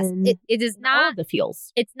 Yes, it is not. All of the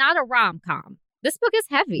feels. It's not a rom-com. This book is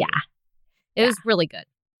heavy. Yeah. It was really good.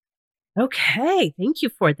 Okay. Thank you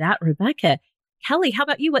for that, Rebecca. Kelly, how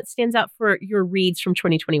about you? What stands out for your reads from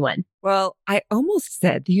 2021? Well, I almost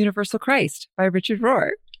said The Universal Christ by Richard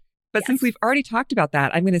Rohr. But since we've already talked about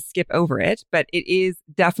that, I'm going to skip over it. But it is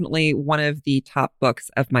definitely one of the top books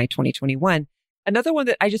of my 2021. Another one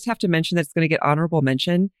that I just have to mention that's going to get honorable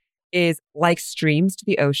mention is Like Streams to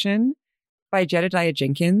the Ocean by Jedediah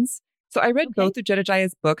Jenkins. So I read both of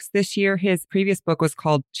Jedediah's books this year. His previous book was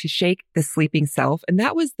called To Shake the Sleeping Self. And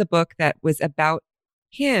that was the book that was about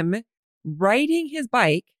him riding his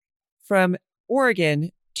bike from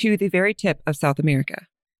Oregon to the very tip of South America.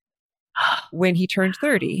 When he turned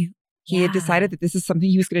 30, he had decided that this is something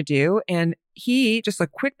he was going to do. And he, just a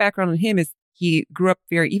quick background on him, is he grew up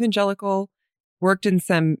very evangelical, worked in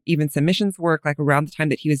some missions work, like around the time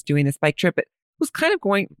that he was doing this bike trip, but was kind of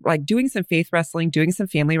going, like doing some faith wrestling, doing some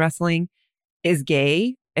family wrestling, is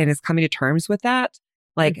gay and is coming to terms with that,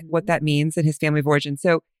 like what that means in his family of origin.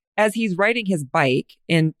 So as he's riding his bike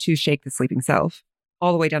in To Shake the Sleeping Self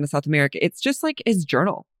all the way down to South America, it's just like his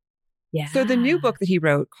journal. Yeah. So the new book that he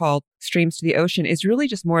wrote called Streams to the Ocean is really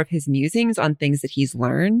just more of his musings on things that he's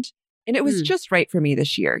learned. And it was just right for me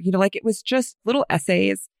this year. You know, like it was just little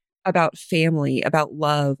essays about family, about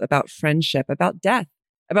love, about friendship, about death,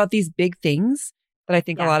 about these big things that I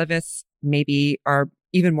think a lot of us maybe are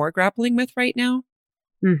even more grappling with right now.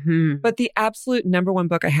 But the absolute number one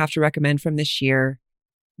book I have to recommend from this year,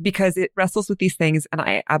 because it wrestles with these things and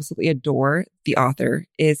I absolutely adore the author,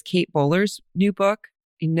 is Kate Bowler's new book,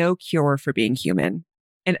 No Cure for Being Human,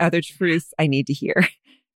 and Other Truths I Need to Hear.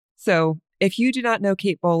 So if you do not know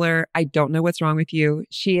Kate Bowler, I don't know what's wrong with you.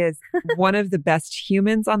 She is one of the best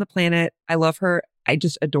humans on the planet. I love her. I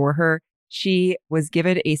just adore her. She was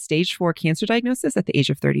given a stage 4 cancer diagnosis at the age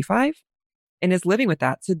of 35 and is living with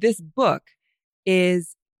that. So this book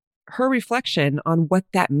is her reflection on what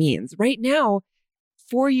that means. Right now,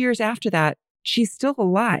 4 years after that, she's still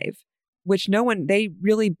alive, which they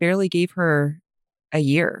really barely gave her a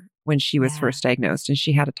year when she was first diagnosed, and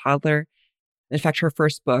she had a toddler. In fact, her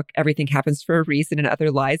first book, Everything Happens for a Reason and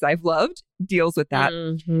Other Lies I've Loved, deals with that.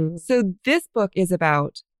 So this book is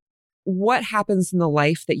about what happens in the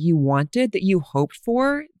life that you wanted, that you hoped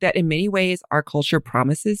for, that in many ways our culture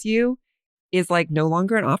promises you is like no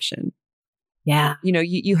longer an option. Yeah. You know,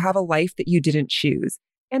 you have a life that you didn't choose.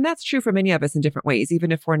 And that's true for many of us in different ways,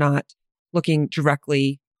 even if we're not looking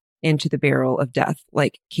directly into the barrel of death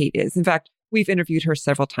like Kate is. In fact, we've interviewed her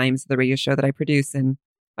several times at the radio show that I produce. And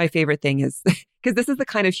my favorite thing is, because this is the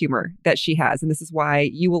kind of humor that she has, and this is why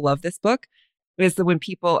you will love this book, is that when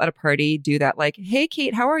people at a party do that, like, hey,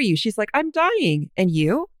 Kate, how are you? She's like, I'm dying. And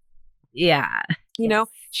you? Yeah. You know,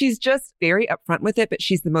 she's just very upfront with it, but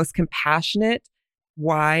she's the most compassionate,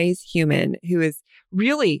 wise human who is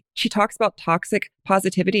really, she talks about toxic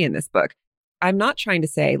positivity in this book. I'm not trying to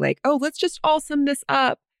say like, oh, let's just all sum this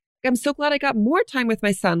up. I'm so glad I got more time with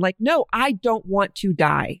my son. Like, no, I don't want to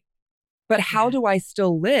die. But how do I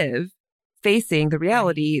still live facing the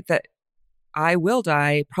reality that I will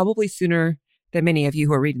die probably sooner than many of you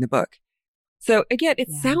who are reading the book? So again, it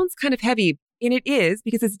sounds kind of heavy, and it is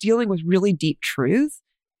because it's dealing with really deep truths,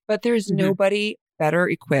 but there's nobody better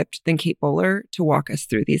equipped than Kate Bowler to walk us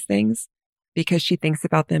through these things because she thinks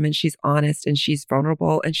about them and she's honest and she's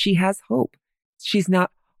vulnerable and she has hope. She's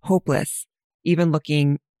not hopeless, even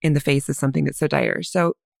looking in the face of something that's so dire.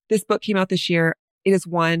 So this book came out this year. It is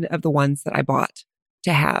one of the ones that I bought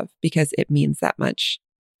to have because it means that much.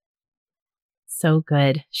 So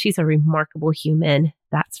good. She's a remarkable human,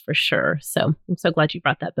 that's for sure. So I'm so glad you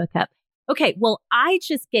brought that book up. Okay, well, I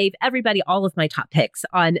just gave everybody all of my top picks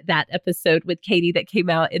on that episode with Katie that came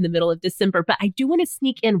out in the middle of December, but I do want to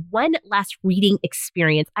sneak in one last reading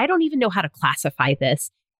experience. I don't even know how to classify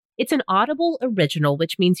this. It's an Audible original,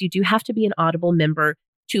 which means you do have to be an Audible member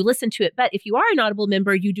to listen to it. But if you are an Audible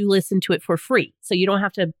member, you do listen to it for free. So you don't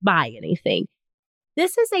have to buy anything.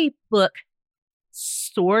 This is a book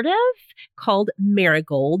sort of called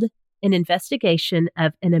Marigold, an investigation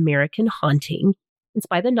of an American haunting. It's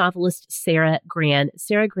by the novelist Sarah Gran.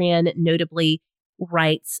 Sarah Gran notably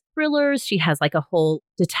writes thrillers. She has like a whole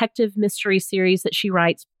detective mystery series that she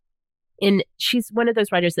writes. And she's one of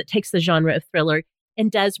those writers that takes the genre of thriller and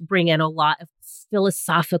does bring in a lot of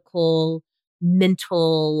philosophical,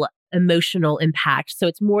 mental, emotional impact. So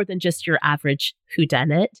it's more than just your average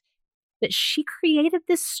whodunit. But she created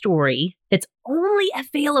this story that's only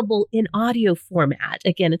available in audio format.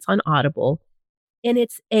 Again, it's on Audible. And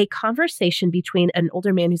it's a conversation between an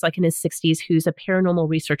older man who's like in his 60s, who's a paranormal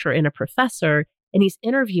researcher and a professor. And he's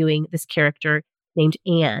interviewing this character named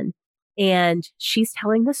Anne. And she's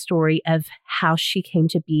telling the story of how she came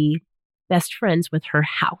to be best friends with her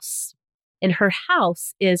house. And her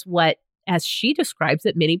house is what, as she describes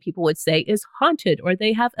it, many people would say is haunted, or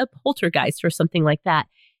they have a poltergeist or something like that.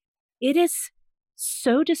 It is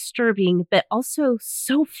so disturbing, but also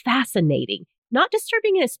so fascinating. Not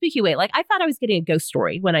disturbing in a spooky way. Like, I thought I was getting a ghost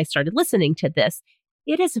story when I started listening to this.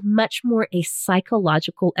 It is much more a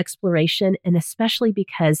psychological exploration, and especially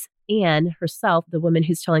because Anne herself, the woman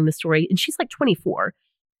who's telling the story, and she's like 24,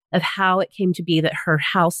 of how it came to be that her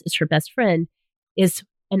house is her best friend, is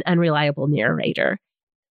an unreliable narrator.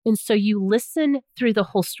 And so you listen through the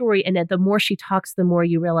whole story, and the more she talks, the more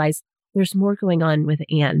you realize there's more going on with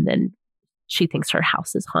Anne than she thinks her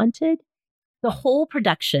house is haunted. The whole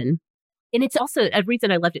production, and it's also a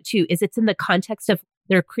reason I loved it too, is it's in the context of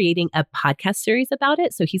they're creating a podcast series about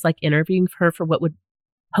it. So he's like interviewing her for what would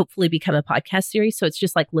hopefully become a podcast series. So it's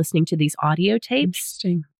just like listening to these audio tapes.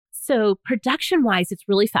 Interesting. So production wise, it's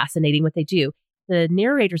really fascinating what they do. The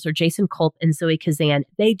narrators are Jason Culp and Zoe Kazan.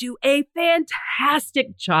 They do a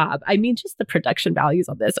fantastic job. I mean, just the production values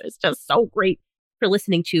on this is just so great for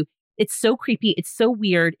listening to. It's so creepy. It's so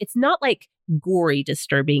weird. It's not like gory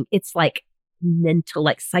disturbing. It's like mental,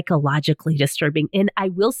 like psychologically disturbing. And I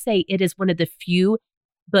will say it is one of the few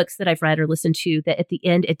books that I've read or listened to that at the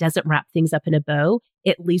end, it doesn't wrap things up in a bow.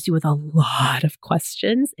 It leaves you with a lot of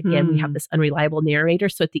questions. Again, we have this unreliable narrator.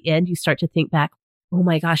 So at the end, you start to think back, oh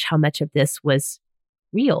my gosh, how much of this was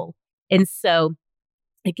real? And so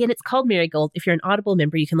again, it's called Marigold. If you're an Audible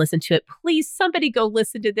member, you can listen to it. Please, somebody go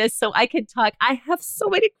listen to this so I can talk. I have so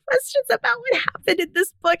many questions about what happened in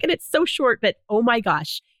this book, and it's so short, but oh my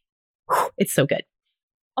gosh, it's so good.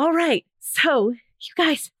 All right. So you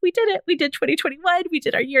guys, we did it. We did 2021. We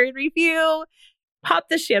did our year in review, popped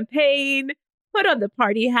the champagne, put on the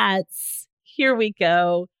party hats. Here we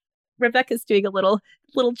go. Rebecca's doing a little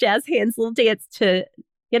jazz hands, little dance to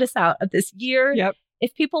get us out of this year. Yep.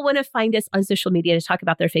 If people want to find us on social media to talk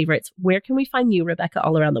about their favorites, where can we find you, Rebecca,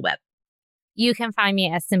 all around the web? You can find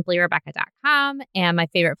me at simplyrebecca.com. And my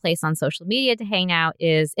favorite place on social media to hang out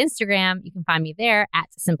is Instagram. You can find me there at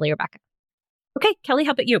simplyrebecca. Okay, Kelly,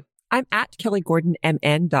 how about you? I'm at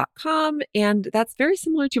kellygordonmn.com. And that's very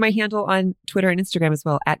similar to my handle on Twitter and Instagram as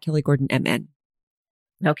well, at kellygordonmn.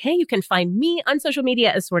 Okay, you can find me on social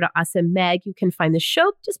media as Sorta Awesome Meg. You can find the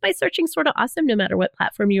show just by searching Sorta Awesome, no matter what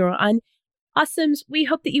platform you're on. Awesomes, we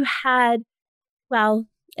hope that you had, well,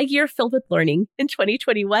 a year filled with learning in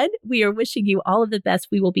 2021. We are wishing you all of the best.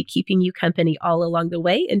 We will be keeping you company all along the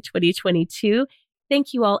way in 2022.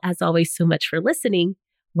 Thank you all, as always, so much for listening.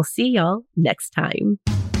 We'll see y'all next time.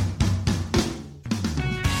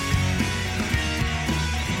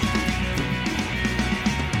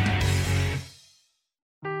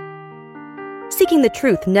 Seeking the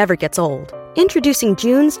truth never gets old. Introducing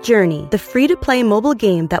June's Journey, the free-to-play mobile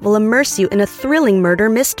game that will immerse you in a thrilling murder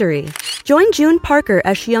mystery. Join June Parker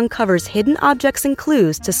as she uncovers hidden objects and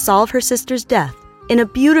clues to solve her sister's death in a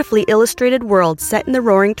beautifully illustrated world set in the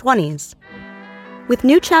Roaring '20s. With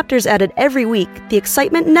new chapters added every week, the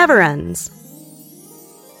excitement never ends.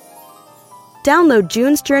 Download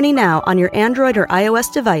June's Journey now on your Android or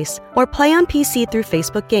iOS device, or play on PC through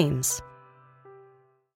Facebook Games.